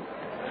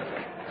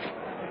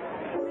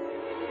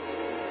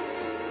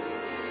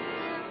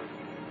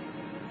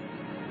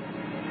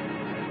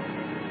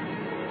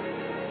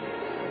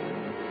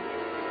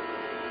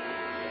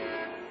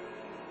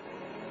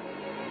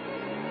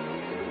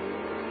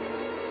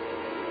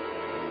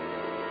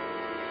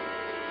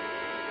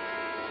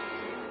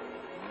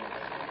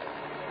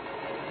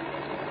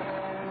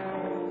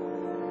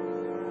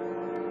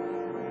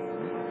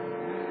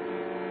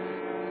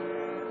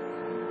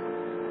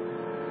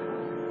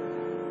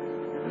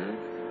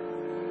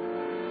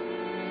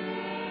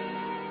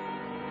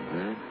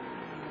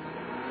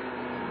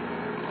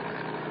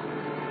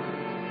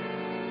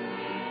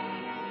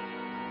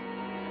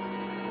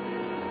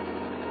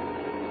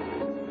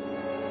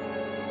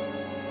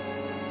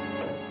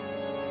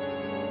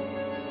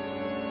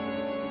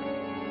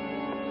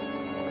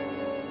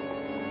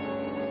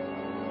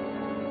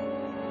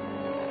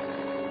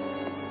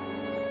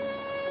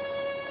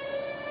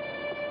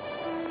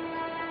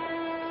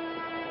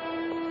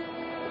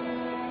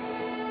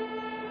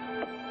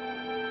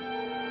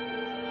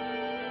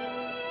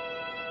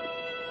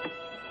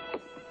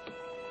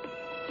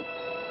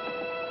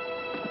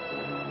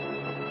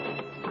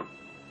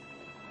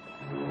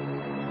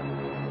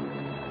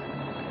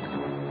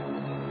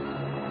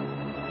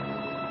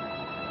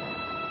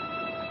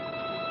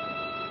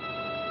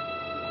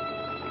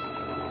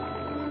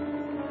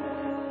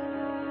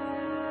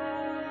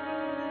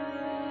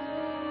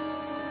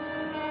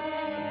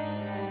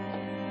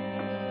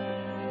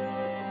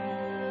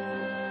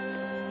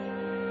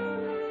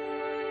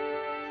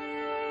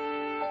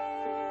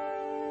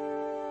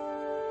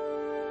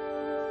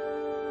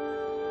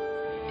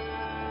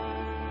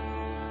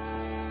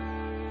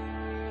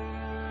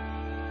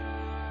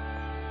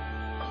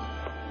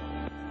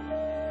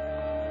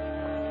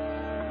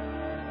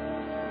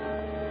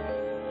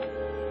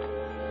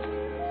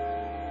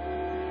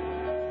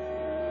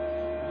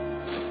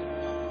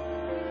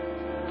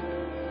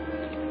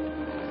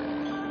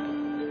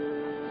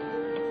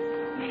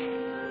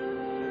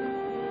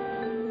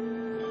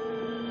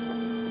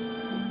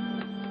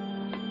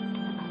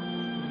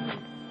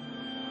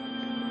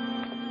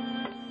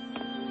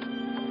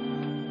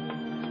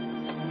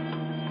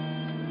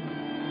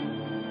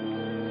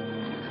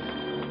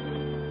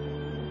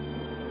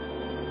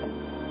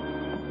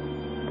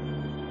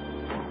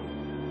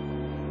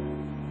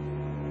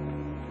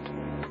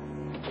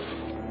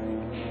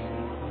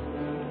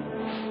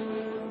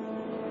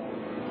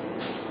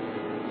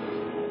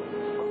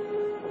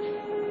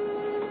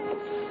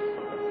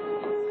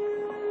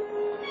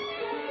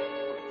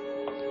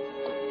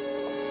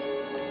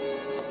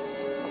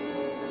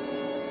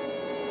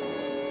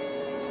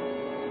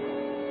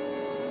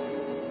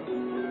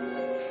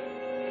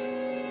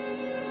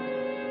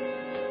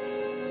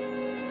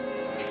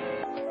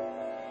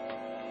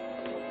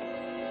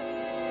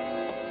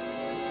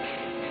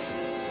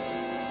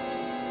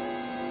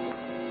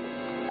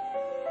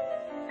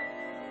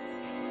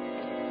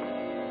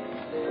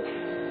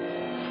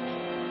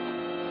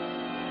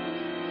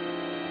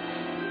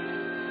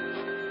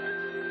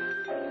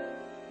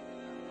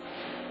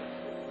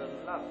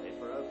 Lovely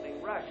for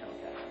opening ration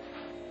cans.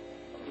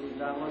 Who's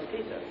down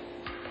mosquitoes?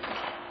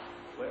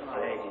 Where are my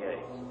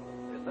 88s?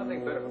 There's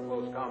nothing better for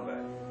close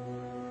combat.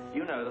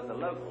 You know that the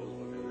locals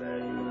will do their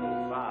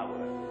usual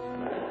fireworks.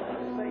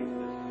 Safe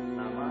distance.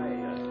 Now, my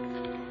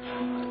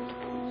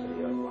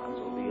city ones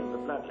will be in the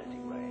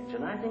bloodletting range,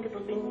 and I think it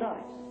would be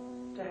nice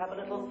to have a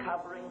little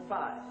covering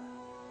fire.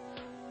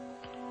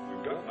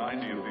 We've got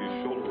 90 of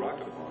these shoulder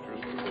rocket launchers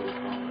for close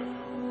combat.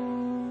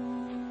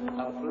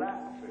 A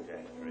flat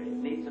trajectory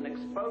needs an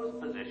exposed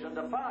position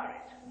to fire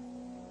it.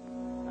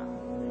 Now, it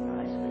would be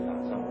nice if we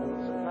got someone who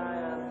would supply a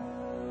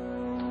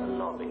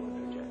lobbing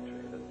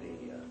trajectory that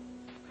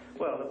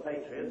the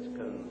Patriots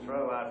can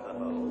throw out the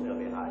hole they'll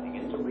be hiding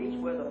in to reach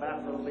where the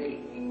battle will be.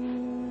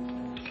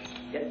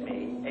 Get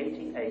me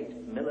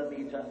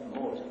 88-millimeter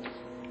mortars.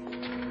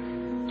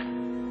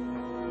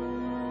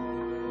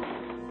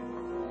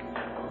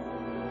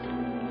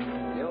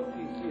 The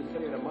LPC is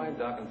sitting in a mine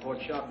dock in Port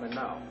Sharpman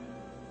now.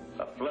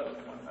 Afloat,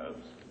 one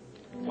hopes.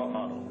 What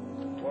model?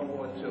 World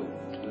War II.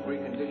 We've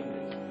reconditioned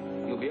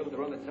it. You'll be able to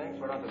run the tanks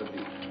right onto the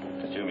beach.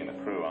 Assuming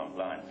the crew aren't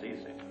blind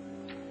seasick.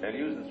 They'll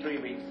use the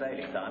 3-week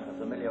sailing time for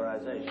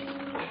familiarization.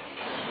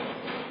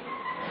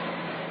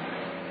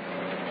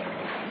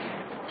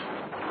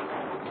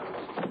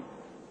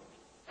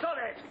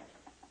 Solid!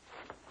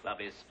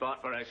 Lovely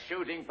spot for a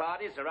shooting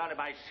party surrounded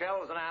by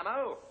shells and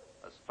ammo.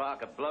 A spark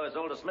could blow us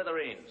all to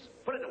smithereens.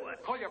 Put it to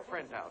work. Call your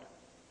friend out.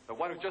 The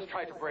one who just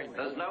tried to brain me.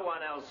 There's no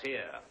one else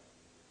here.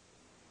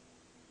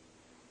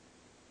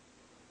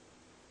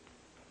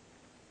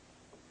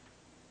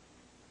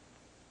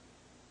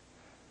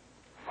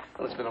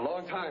 Well, it's been a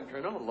long time,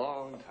 Colonel, a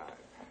long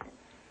time.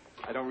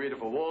 I don't read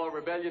of a war,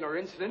 rebellion, or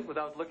incident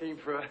without looking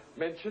for a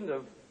mention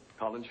of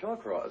Colin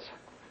Shawcross.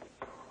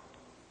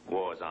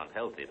 Wars aren't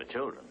healthy for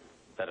children.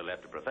 Better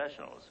left to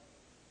professionals.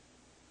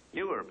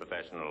 You were a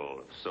professional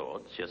of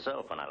sorts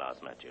yourself when I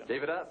last met you.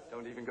 Gave it up.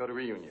 Don't even go to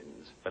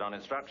reunions. But on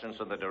instructions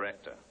from the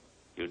director,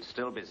 you'd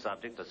still be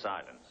subject to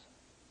silence.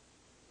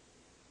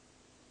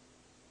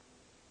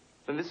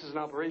 Then this is an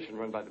operation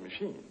run by the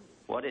machine.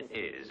 What it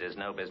is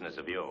no business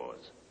of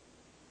yours.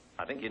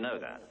 I think you know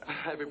that.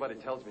 Everybody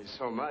tells me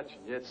so much,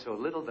 and yet so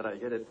little that I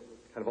get it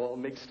kind of all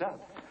mixed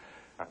up.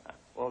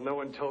 Well, no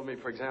one told me,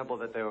 for example,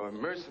 that there were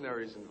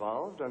mercenaries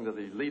involved under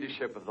the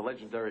leadership of the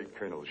legendary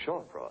Colonel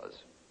Shawcross.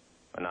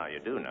 Well, now you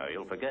do know,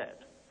 you'll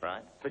forget,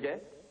 right?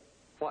 Forget?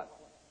 What?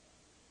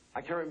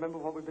 I can't remember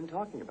what we've been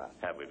talking about.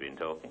 Have we been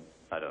talking?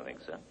 I don't think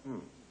so.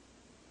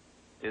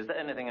 Is there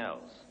anything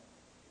else?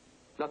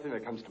 Nothing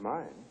that comes to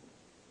mind.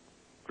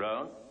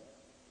 Drone?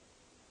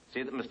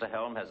 See that Mr.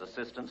 Helm has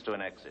assistance to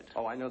an exit.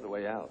 Oh, I know the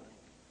way out.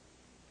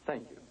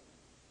 Thank you.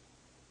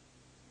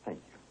 Thank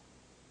you.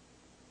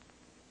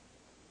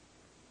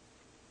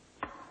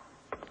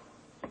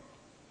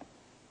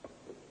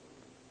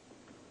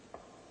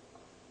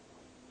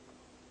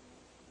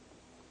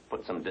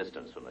 Put some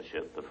distance from the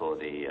ship before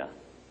the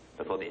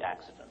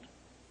accident.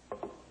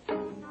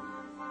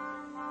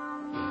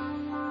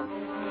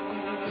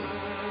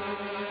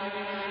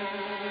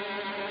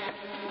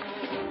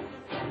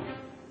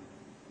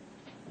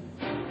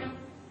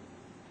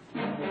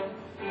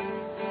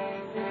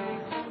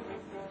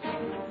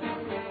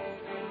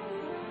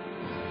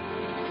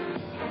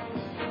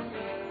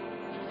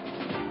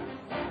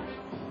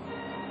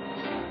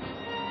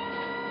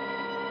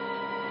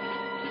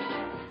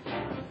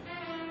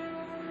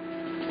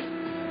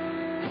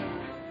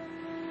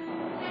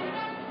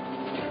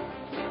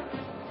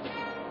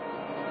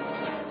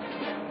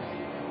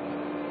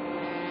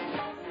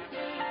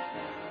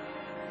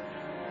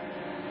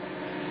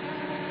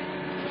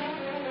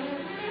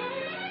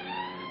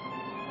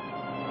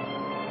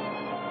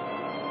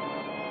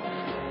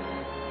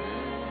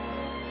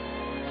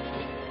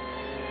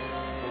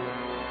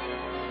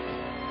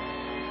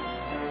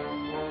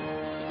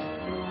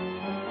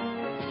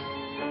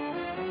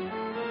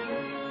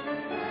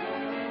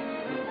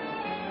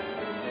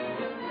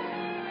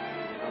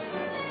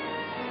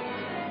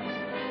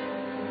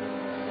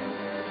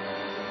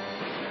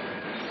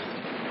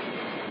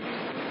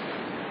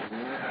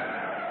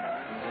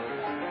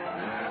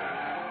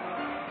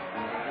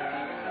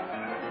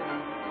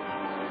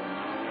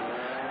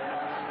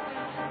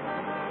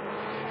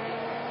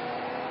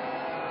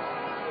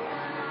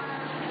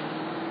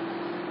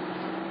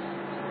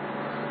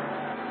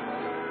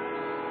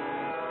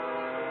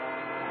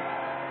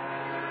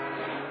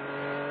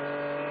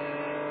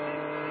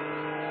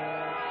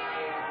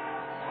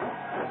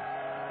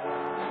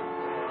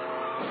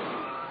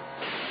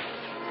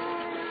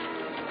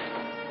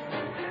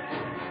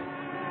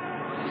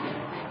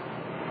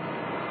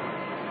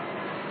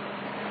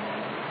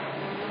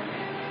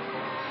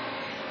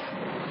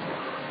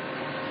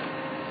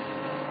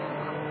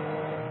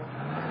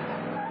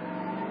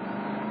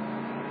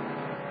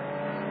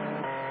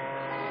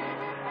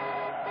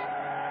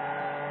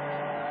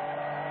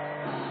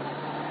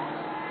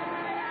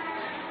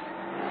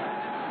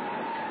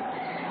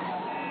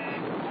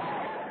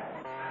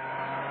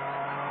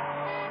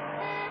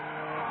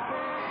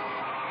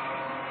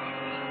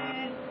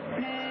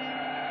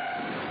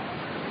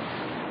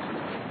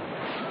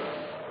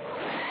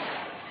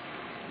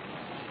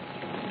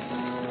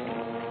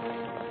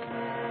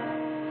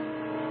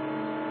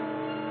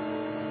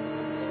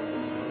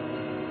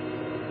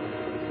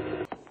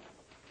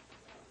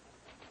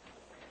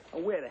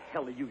 Where the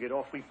hell did you get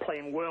off? We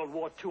playing World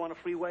War II on the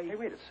freeway? Hey,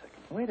 wait a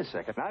second. Wait a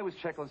second. I was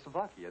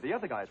Czechoslovakia. The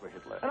other guys were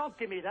Hitler. Now, don't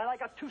give me that. I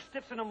got 2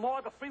 stiffs in the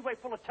morgue, a freeway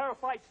full of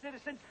terrified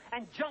citizens,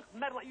 and junk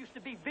metal that used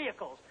to be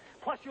vehicles.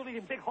 Plus, you're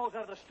leaving big holes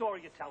out of the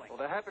story you're telling. Well,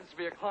 there happens to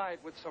be a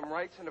client with some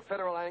rights in a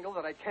federal angle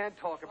that I can't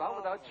talk about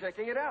without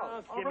checking it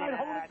out. All right,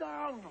 hold it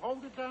down.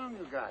 Hold it down,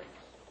 you guys.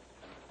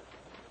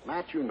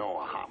 Matt, you know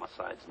a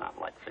homicide's not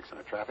like fixing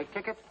a traffic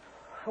ticket.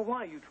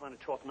 Why are you trying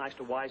to talk nice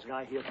to wise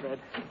guy here, Fred?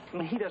 I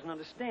mean, he doesn't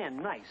understand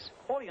nice.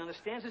 All he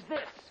understands is this.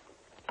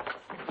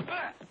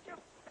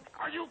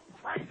 Are you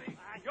crazy?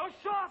 You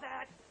saw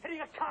that,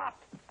 hitting a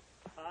cop.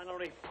 I don't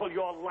even pull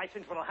your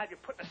license, but I'll have you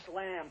put in a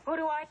slam. Who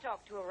do I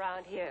talk to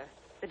around here?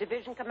 The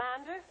division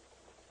commander?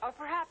 Or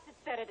perhaps it's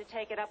better to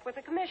take it up with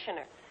the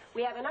commissioner.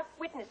 We have enough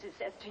witnesses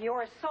as to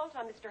your assault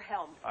on Mr.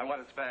 Helm. I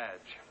want his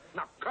badge.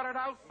 Now, cut it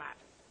out, Matt.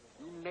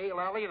 You nail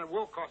Allie and it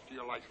will cost you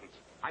your license.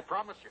 I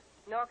promise you.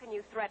 Nor can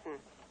you threaten.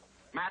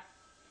 Matt?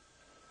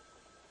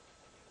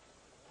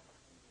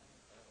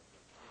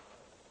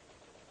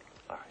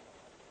 All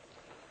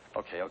right.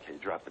 Okay,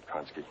 drop it,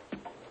 Kronsky.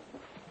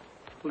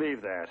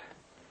 Leave that.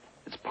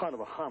 It's part of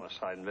a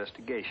homicide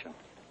investigation.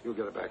 You'll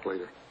get it back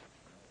later.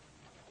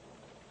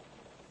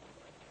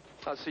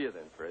 I'll see you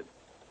then, Fred.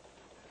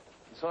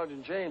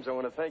 Sergeant James, I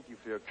want to thank you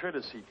for your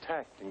courtesy,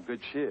 tact, and good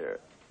cheer.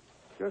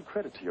 You're a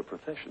credit to your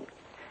profession.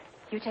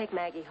 You take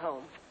Maggie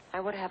home.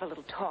 I want to have a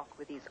little talk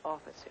with these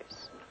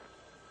officers.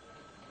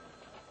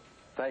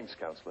 Thanks,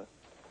 Counselor.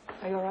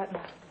 Are you all right,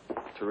 Matt?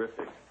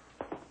 Terrific.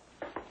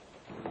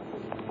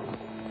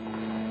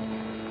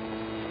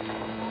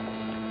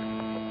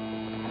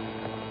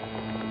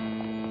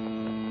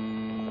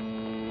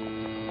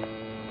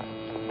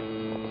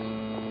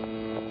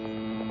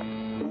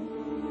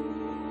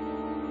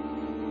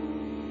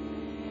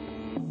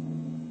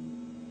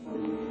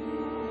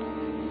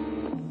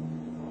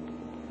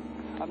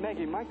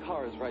 Maggie, my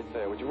car is right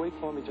there. Would you wait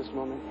for me just a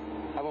moment?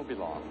 I won't be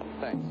long.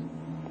 Thanks.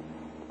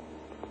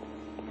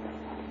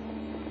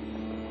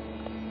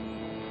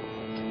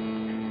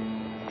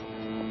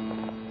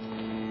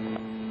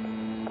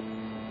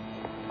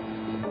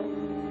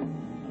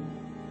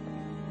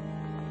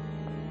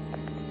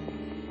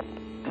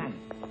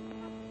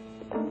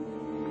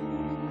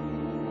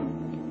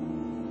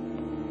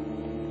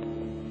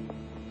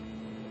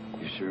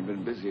 You sure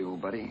been busy,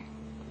 old buddy.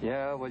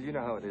 Yeah, well, you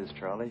know how it is,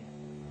 Charlie.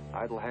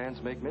 Idle hands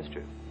make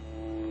mischief.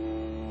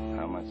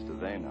 How much do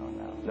they know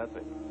now?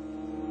 Nothing.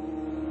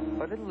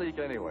 But it'll leak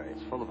anyway.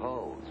 It's full of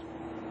holes.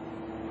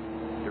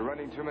 You're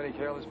running too many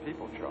careless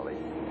people, Charlie.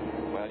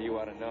 Well, you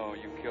ought to know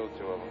you killed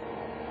 2 of them.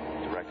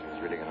 The director's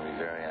really going to be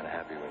very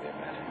unhappy with you,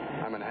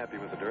 Matt. I'm unhappy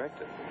with the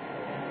director.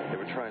 They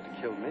were trying to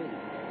kill me.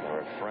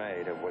 They're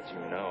afraid of what you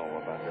know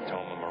about the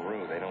Toma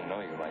Maru. They don't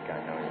know you like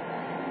I know you.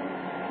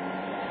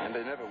 And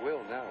they never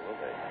will now, will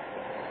they?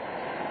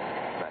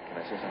 Matt, can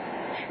I say something?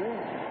 Sure.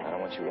 I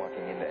don't want you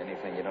walking into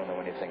anything you don't know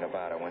anything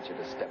about. I want you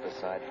to step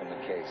aside from the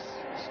case.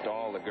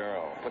 Stall the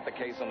girl. Put the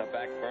case on the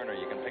back burner.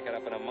 You can pick it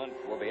up in a month.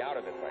 We'll be out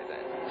of it by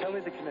then. Tell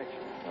me the connection.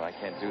 No, I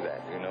can't do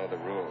that. You know the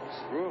rules.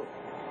 Rules?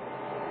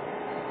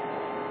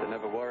 There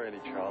never were any,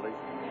 Charlie.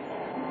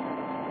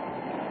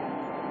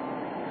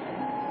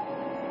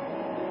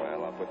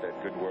 Well, I'll put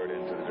that good word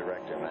into the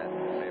director, Matt.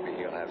 Maybe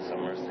he'll have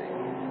some mercy.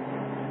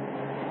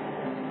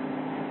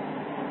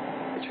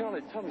 Hey,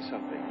 Charlie, tell me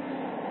something.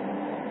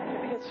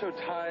 You get so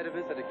tired of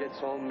it that it gets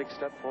all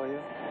mixed up for you?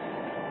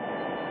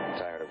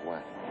 Tired of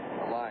what?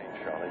 Lying,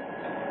 Charlie.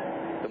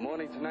 The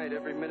morning to night,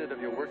 every minute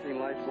of your working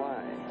life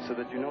lying, so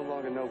that you no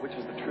longer know which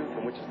is the truth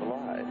and which is the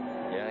lie.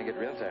 Yeah, I get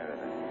real tired of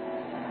it.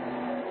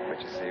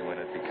 But you see, when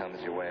it becomes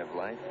your way of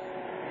life,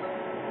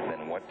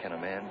 then what can a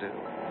man do?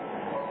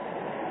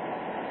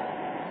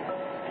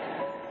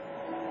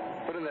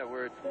 Put in that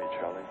word for me,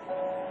 Charlie.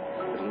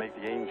 It'll make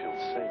the angels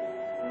sing.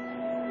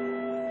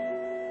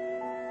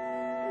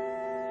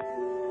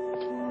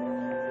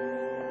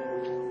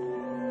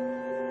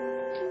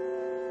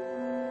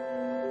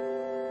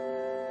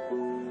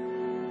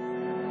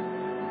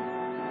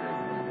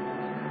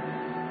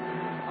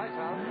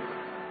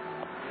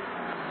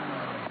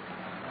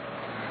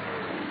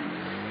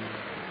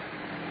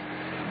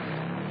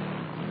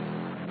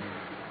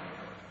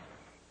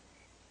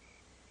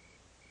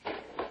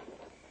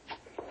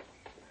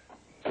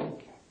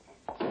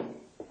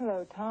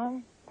 Hello,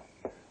 Tom.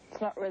 It's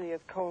not really as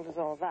cold as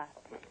all that.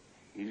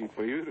 Easy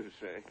for you to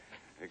say.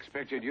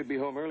 Expected you'd be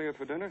home earlier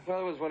for dinner?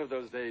 Well, it was one of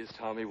those days,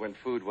 Tommy, when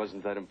food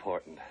wasn't that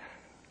important.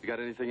 You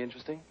got anything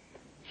interesting?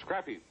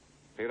 Scrappy.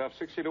 Paid off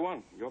 60 to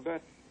 1. Your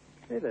bet?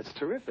 Hey, that's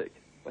terrific.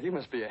 Well, you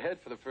must be ahead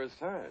for the first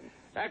time.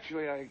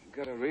 Actually, I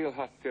got a real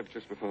hot tip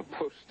just before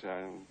post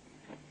time.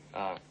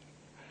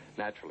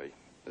 Naturally.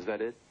 Is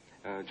that it?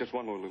 Just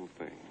one more little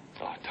thing.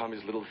 Oh,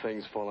 Tommy's little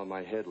things fall on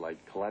my head like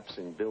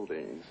collapsing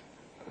buildings.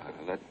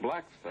 That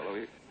black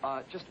fellow,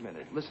 just a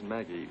minute. Listen,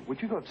 Maggie,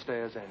 would you go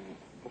upstairs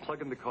and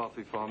plug in the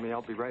coffee for me?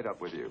 I'll be right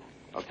up with you.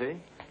 Okay?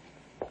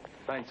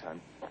 Thanks,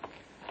 hon.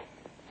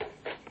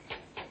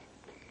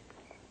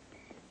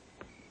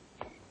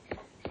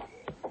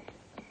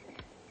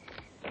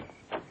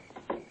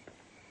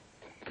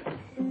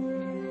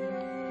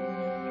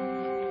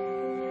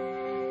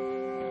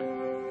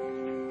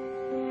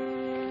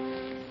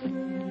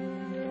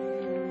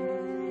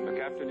 the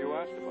captain you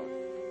asked about.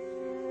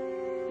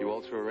 You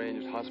also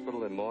arranged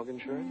hospital and morgue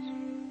insurance?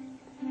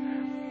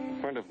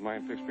 A friend of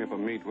mine fixed me up a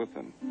meet with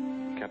them.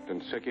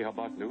 Captain Seki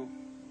Habatnu.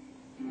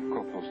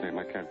 Corporal's name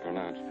I can't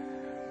pronounce.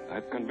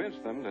 I've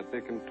convinced them that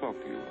they can talk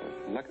to you,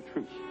 like a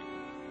truce.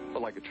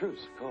 Well, like a truce,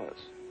 of course.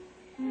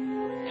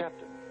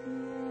 Captain,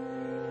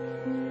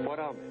 what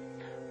army?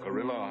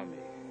 Guerrilla army.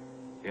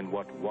 In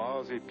what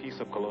was a piece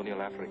of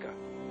colonial Africa.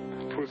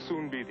 Twill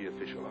soon be the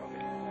official army.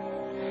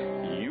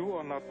 You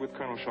are not with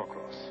Colonel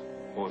Shawcross,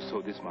 or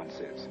so this man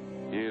says.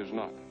 He is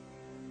not.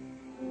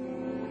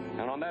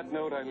 And on that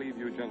note, I leave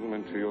you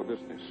gentlemen to your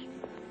business.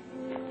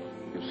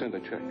 You send a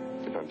check.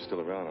 If I'm still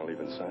around, I'll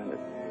even sign it.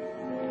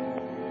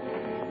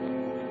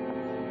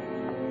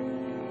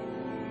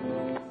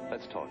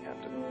 Let's talk,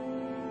 Captain.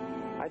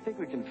 I think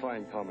we can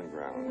find common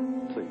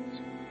ground. Please.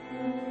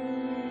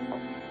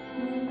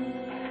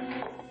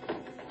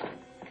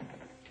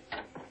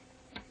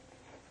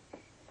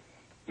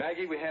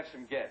 Maggie, we have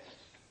some guests.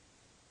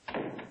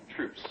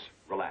 Truce.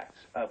 Relax.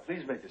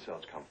 Please make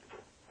yourselves comfortable.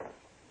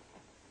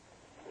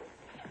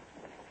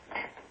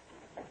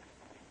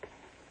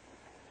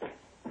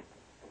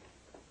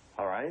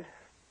 All right.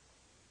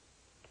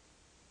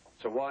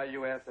 So why are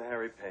you after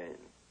Harry Payne?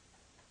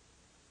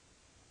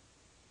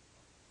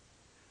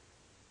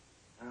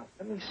 Now,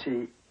 let me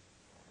see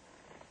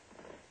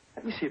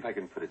if I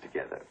can put it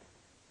together.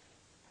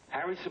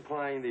 Harry's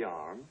supplying the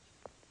arms.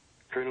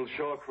 Colonel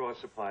Shawcross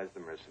supplies the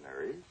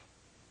mercenaries.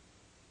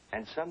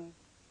 And some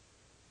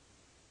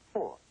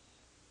force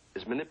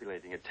is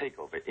manipulating a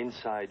takeover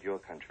inside your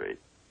country.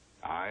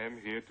 I am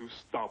here to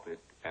stop it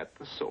at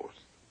the source.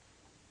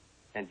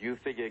 And you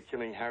figure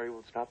killing Harry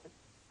will stop it?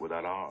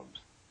 Without arms,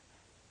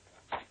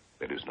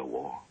 there is no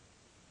war.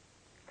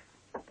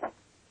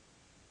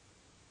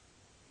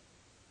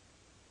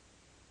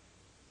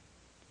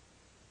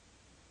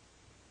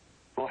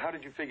 Well, how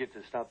did you figure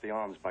to stop the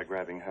arms by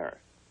grabbing her?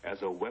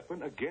 As a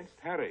weapon against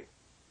Harry.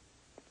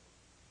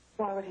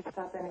 Why would he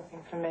stop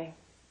anything from me?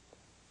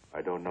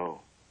 I don't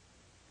know.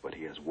 But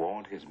he has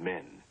warned his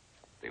men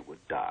they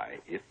would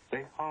die if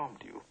they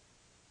harmed you.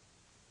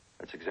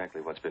 That's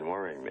exactly what's been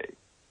worrying me.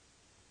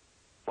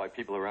 Why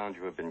people around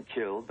you have been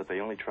killed, but they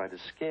only try to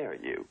scare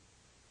you.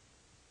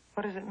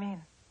 What does it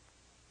mean?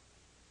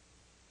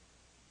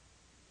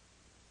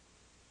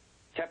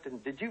 Captain,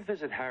 did you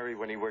visit Harry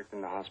when he worked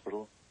in the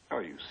hospital?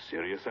 Are you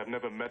serious? I've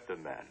never met the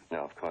man.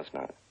 No, of course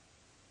not.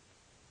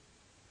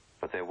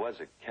 But there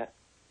was a cat.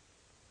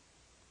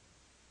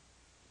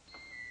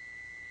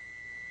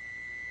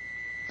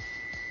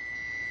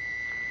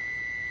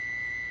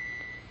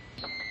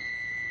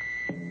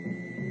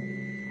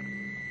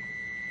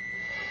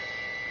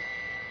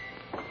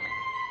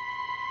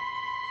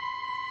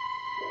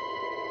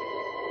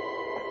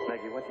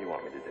 Maggie, what do you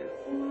want me to do?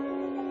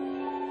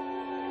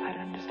 I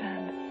don't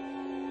understand.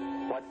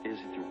 What is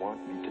it you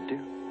want me to do?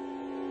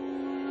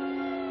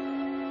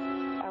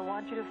 I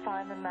want you to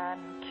find the man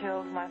who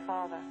killed my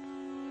father.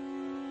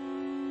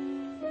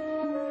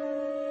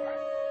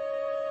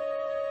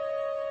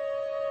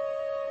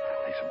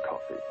 I'll make some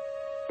coffee.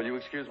 Will you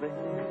excuse me?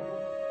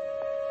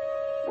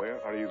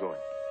 Where are you going?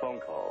 Phone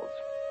calls.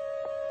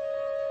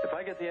 If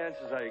I get the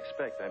answers I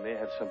expect, I may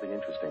have something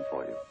interesting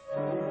for you.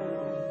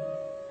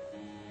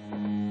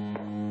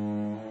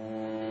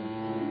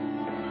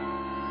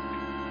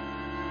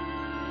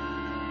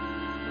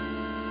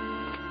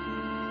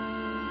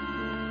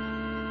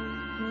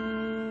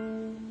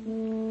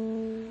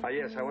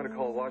 Yes, I want to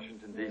call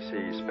Washington,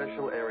 D.C.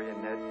 Special Area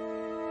Net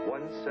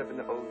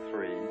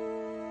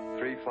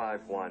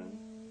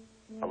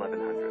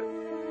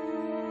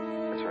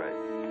 1703-351-1100. That's right.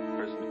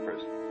 Person to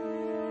person.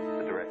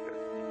 The director.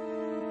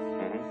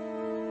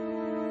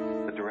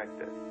 The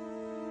director.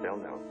 They'll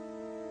know.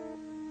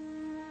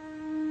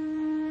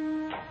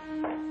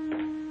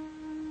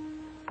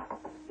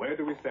 Where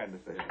do we stand,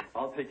 Mr. Hill?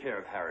 I'll take care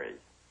of Harry.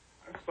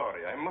 I'm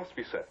sorry, I must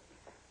be set.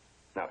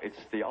 Now,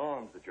 it's the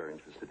arms that you're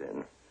interested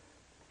in.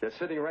 They're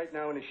sitting right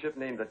now in a ship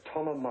named the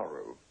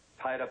Tomomaru,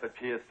 tied up at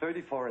Pier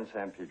 34 in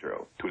San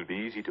Pedro. It will be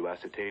easy to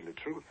ascertain the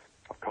truth.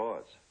 Of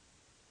course.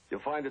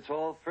 You'll find it's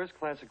all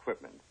first-class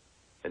equipment,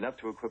 enough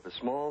to equip a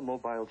small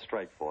mobile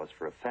strike force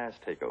for a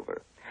fast takeover.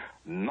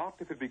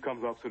 Not if it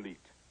becomes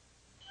obsolete.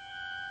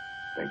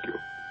 Thank you.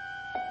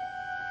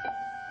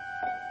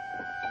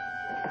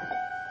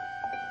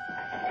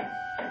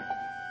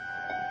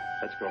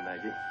 Let's go,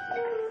 Maggie.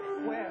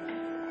 Where?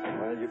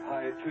 Well, you've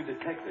hired 2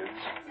 detectives.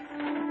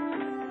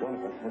 One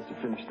of us has to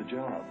finish the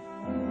job.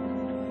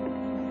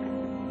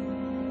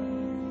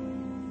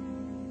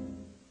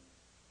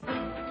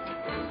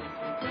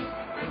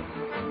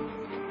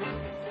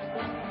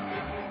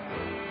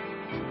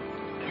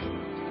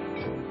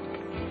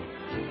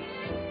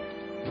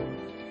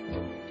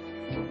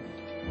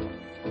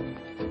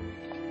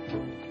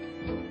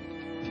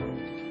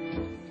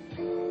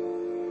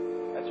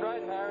 That's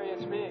right, Harry.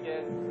 It's me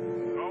again.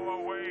 Go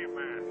away,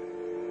 man.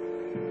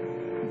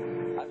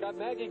 I've got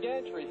Maggie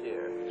Gantry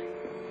here.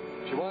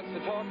 She wants to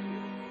talk to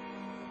you.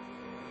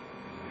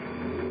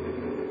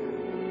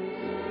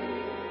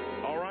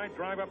 All right,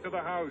 drive up to the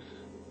house.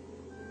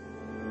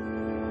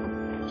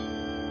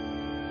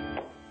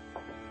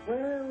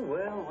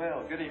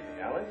 Well. Good evening,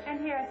 Alice.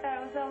 And here I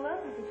thought it was all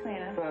over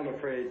between us. I'm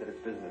afraid that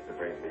it's business that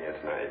brings me here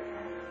tonight.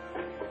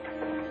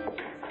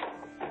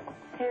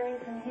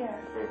 Harry's in here.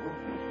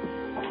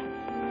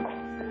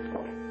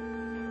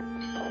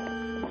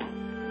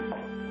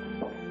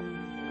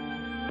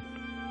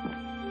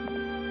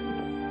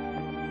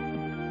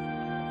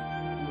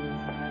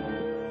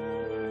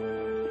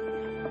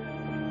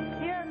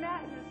 You're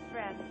Matt and his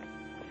friend.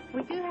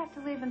 We do have to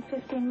leave in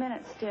 15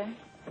 minutes, dear.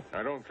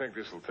 I don't think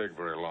this will take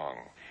very long.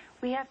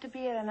 We have to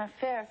be at an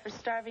affair for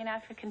starving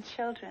African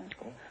children.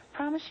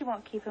 Promise you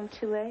won't keep him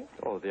too late.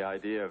 Oh, the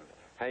idea of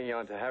hanging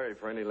on to Harry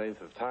for any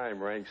length of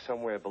time ranks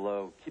somewhere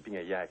below keeping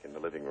a yak in the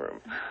living room.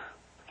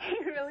 He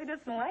really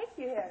doesn't like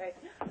you, Harry.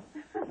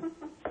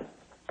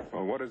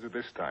 Well, what is it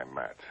this time,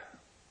 Matt?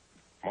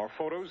 More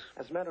photos?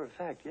 As a matter of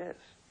fact, yes.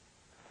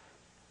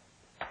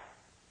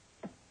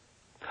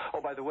 Oh,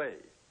 by the way,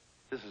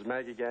 this is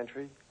Maggie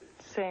Gantry.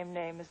 Same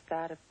name as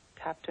that of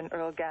Captain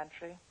Earl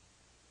Gantry,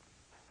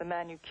 the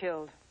man you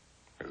killed.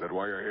 Is that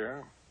why you're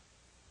here?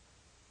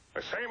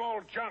 The same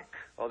old junk.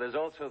 Oh, there's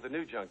also the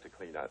new junk to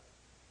clean up.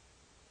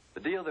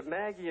 The deal that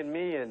Maggie and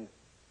me and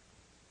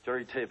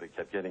Jerry Tabor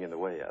kept getting in the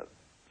way of.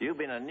 You've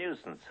been a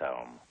nuisance,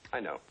 Helm. I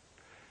know.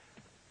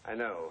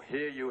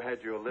 Here you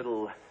had your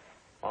little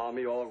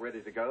army all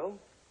ready to go.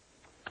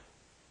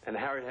 And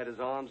Harry had his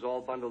arms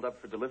all bundled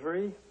up for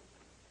delivery.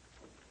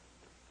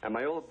 And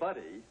my old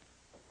buddy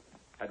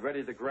had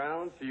ready the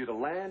ground for you to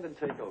land and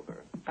take over.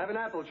 Have an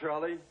apple,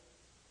 Charlie.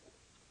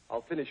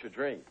 I'll finish your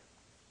drink.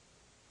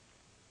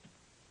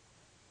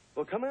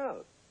 Well, come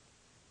out.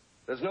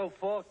 There's no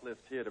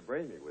forklift here to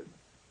bring me with.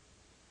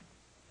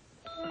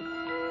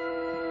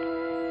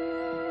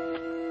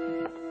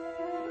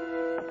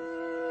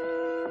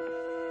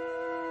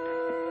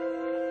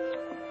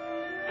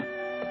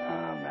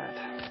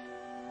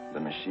 The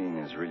machine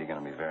is really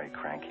going to be very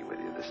cranky with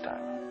you this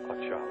time. Oh,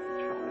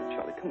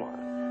 Charlie, come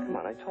on.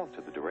 I talked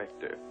to the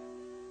director.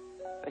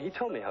 He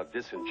told me how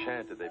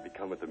disenchanted they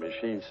become with the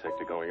machine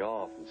sector going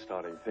off and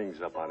starting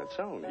things up on its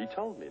own. He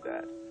told me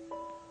that.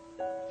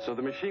 So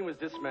the machine was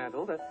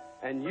dismantled,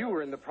 and you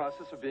were in the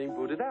process of being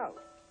booted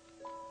out.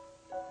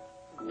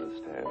 I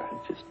understand. I'm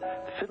just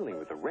fiddling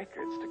with the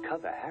records to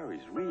cover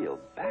Harry's real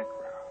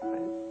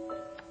background.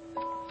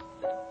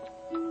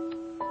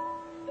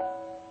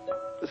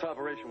 This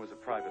operation was a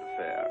private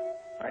affair.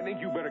 I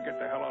think you better get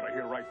the hell out of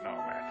here right now,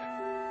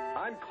 Matt.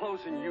 I'm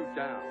closing you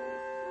down.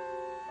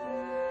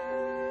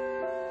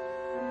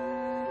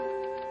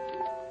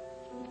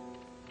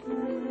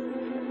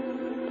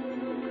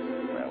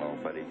 Well,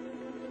 old buddy,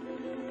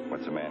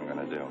 what's a man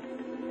gonna do?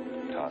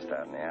 Tossed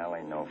out in the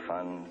alley, no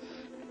funds,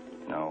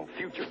 no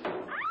future.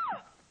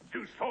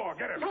 You saw,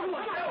 get him. Stop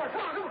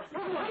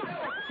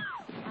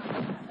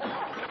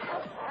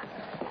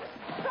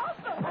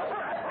them!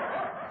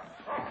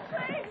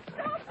 Please,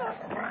 stop them!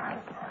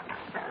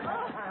 Come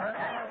on,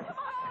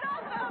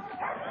 stop them!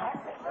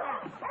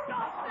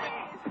 Stop,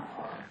 please!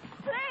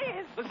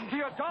 Please! Listen to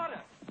your daughter.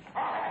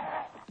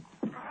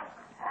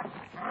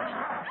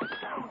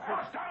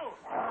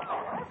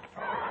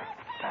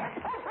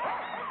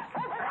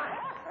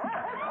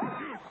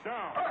 You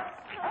sound.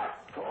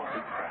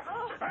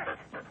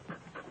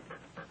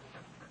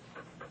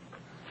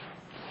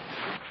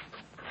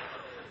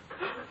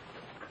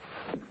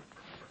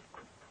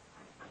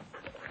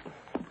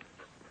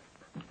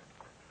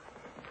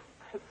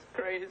 That's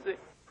crazy.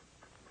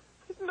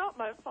 He's not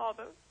my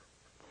father.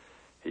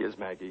 He is,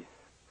 Maggie.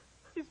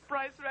 He's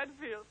Bryce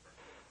Redfield.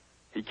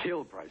 He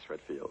killed Bryce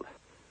Redfield.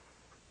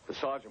 The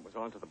sergeant was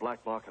on to the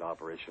black market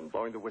operation,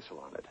 blowing the whistle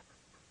on it.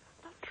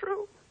 Not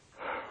true.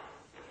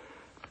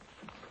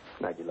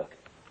 Maggie, look.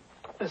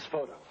 This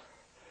photo.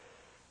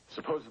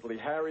 Supposedly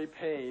Harry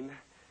Payne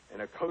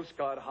in a Coast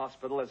Guard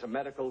hospital as a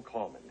medical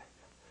corpsman.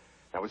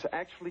 That was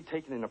actually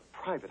taken in a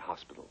private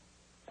hospital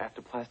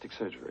after plastic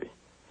surgery.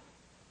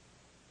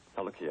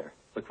 Now, look here.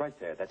 Look right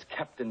there. That's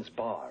Captain's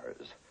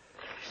bars.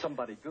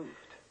 Somebody goofed.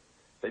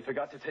 They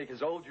forgot to take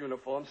his old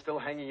uniform still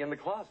hanging in the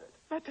closet.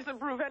 That doesn't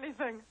prove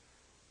anything.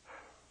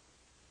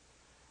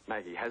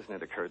 Maggie, hasn't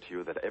it occurred to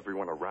you that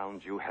everyone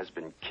around you has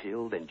been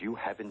killed and you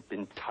haven't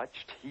been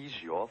touched?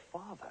 He's your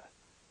father.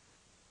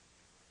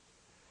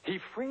 He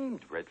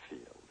framed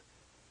Redfield,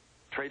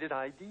 traded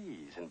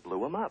IDs, and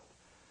blew him up.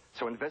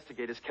 So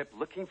investigators kept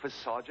looking for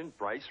Sergeant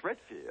Bryce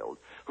Redfield,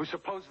 who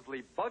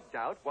supposedly bugged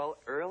out while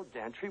Earl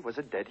Gantry was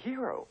a dead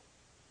hero.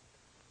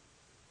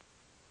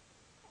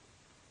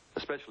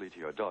 Especially to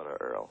your daughter,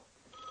 Earl.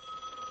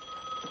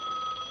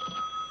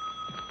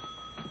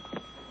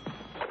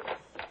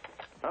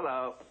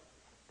 Hello.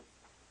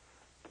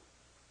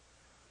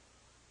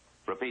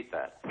 Repeat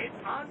that. It's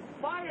on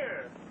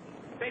fire.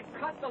 They've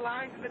cut the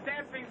lines and the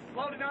damn thing's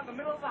floating out in the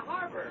middle of the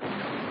harbor.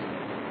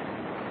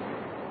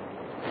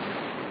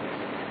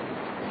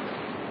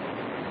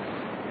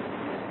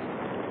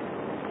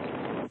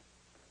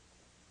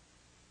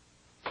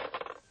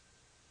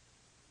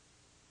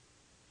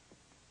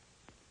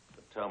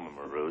 The Toma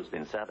Maru's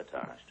been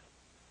sabotaged.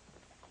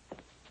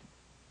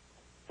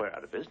 We're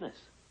out of business.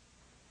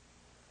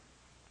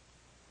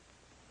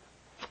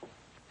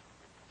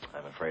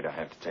 I'm afraid I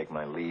have to take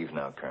my leave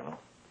now, Colonel.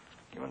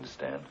 You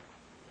understand?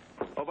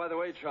 Oh, by the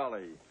way,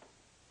 Charlie,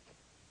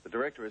 the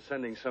director is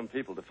sending some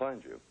people to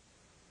find you.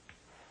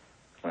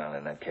 Well,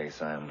 in that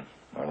case, I'm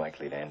more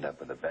likely to end up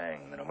with a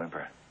bang than a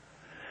whimper.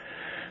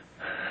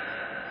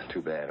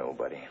 Too bad, old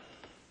buddy.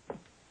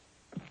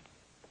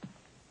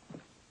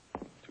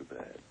 Too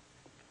bad.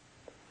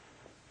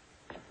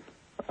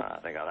 I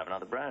think I'll have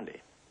another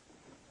brandy.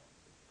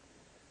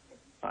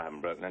 I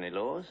haven't broken any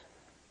laws.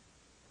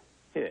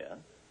 Here.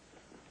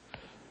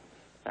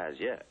 As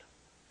yet.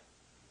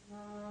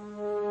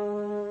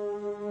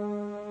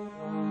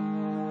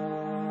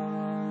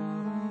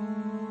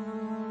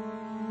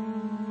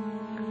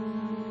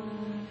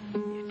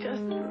 You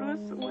just threw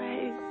us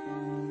away.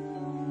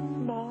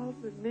 Miles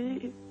and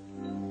me.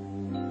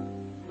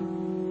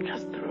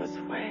 Just threw us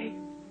away.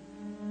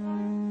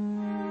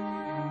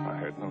 I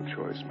had no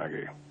choice,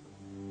 Maggie.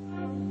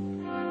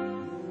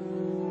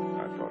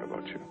 I thought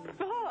about you.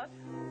 Thought?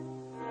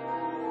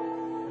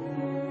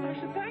 I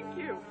should thank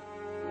you.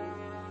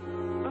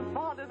 The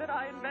father that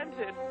I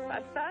invented,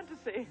 that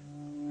fantasy.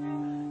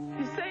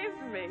 He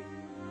saved me.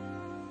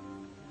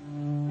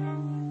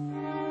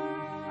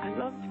 I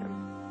loved him.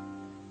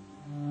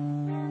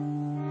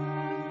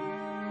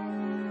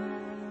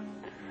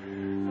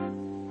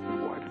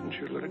 Why didn't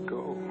you let it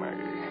go,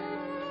 Maggie?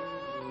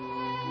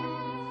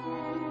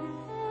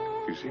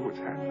 You see what's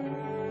happening?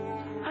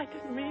 I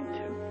didn't mean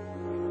to.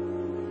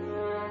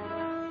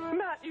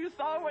 Matt, you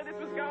saw where this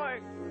was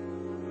going.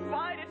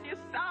 Why didn't you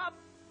stop?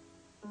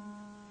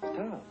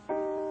 Stop.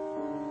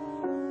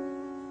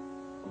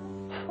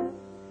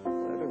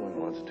 Everyone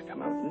wants it to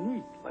come out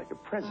neat, like a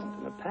present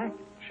in a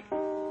package.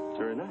 It's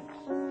very nice.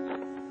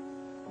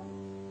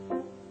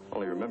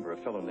 Only remember a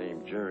fellow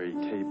named Jerry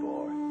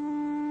Tabor.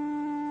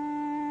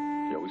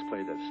 He always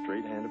played that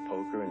straight hand of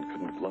poker and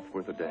couldn't bluff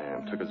worth a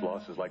damn. Took his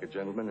losses like a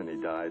gentleman, and he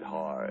died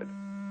hard.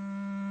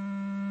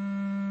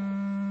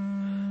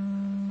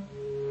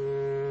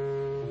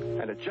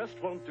 And it just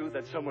won't do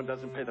that someone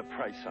doesn't pay the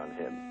price on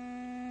him.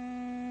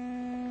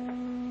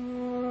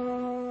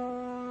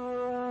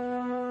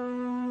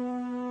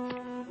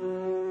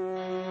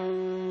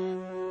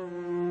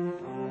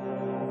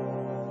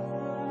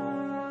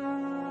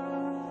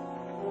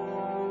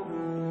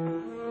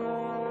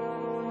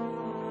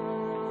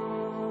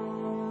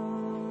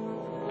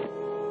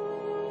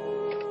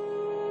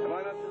 Come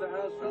on up to the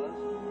house, fellas.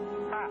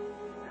 Ah,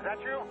 is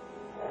that you?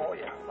 Oh,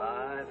 yeah,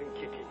 alive and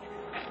kicking.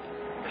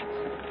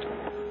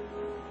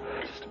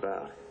 Just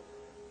about.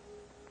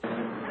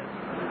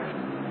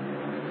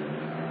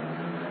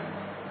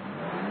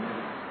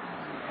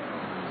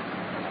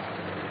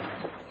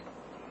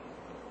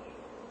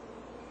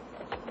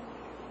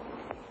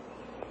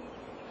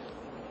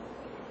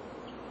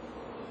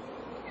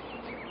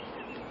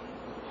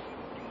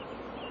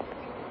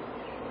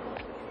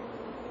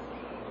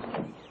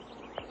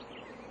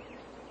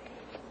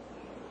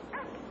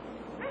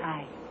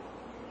 Hi.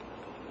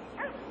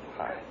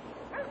 Hi.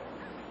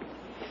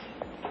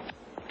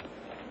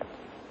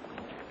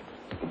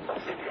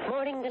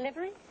 Morning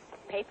delivery?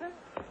 Paper?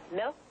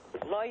 Milk?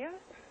 Lawyer?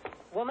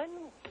 Woman?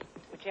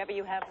 Whichever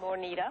you have more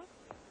need of.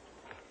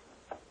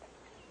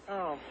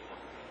 Oh,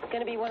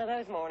 gonna be one of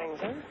those mornings,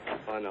 huh?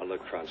 Oh, no,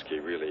 look,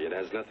 Kronsky, really, it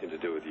has nothing to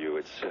do with you.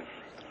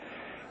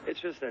 It's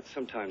just that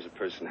sometimes a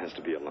person has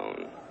to be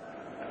alone.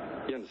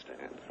 You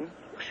understand? Hmm?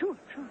 Sure,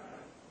 sure.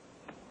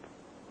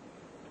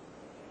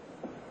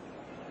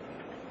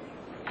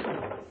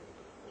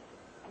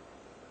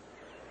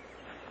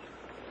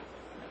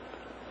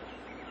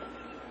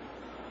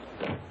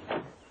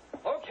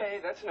 Okay,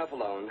 that's enough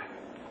alone.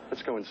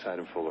 Let's go inside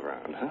and fool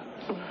around, huh?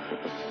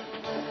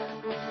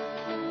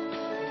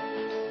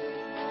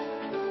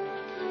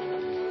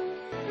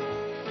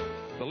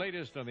 The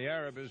latest on the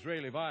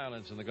Arab-Israeli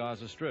violence in the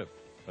Gaza Strip.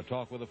 A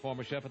talk with a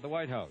former chef at the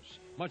White House.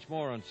 Much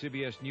more on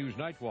CBS News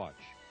Night Watch.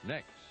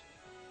 Next.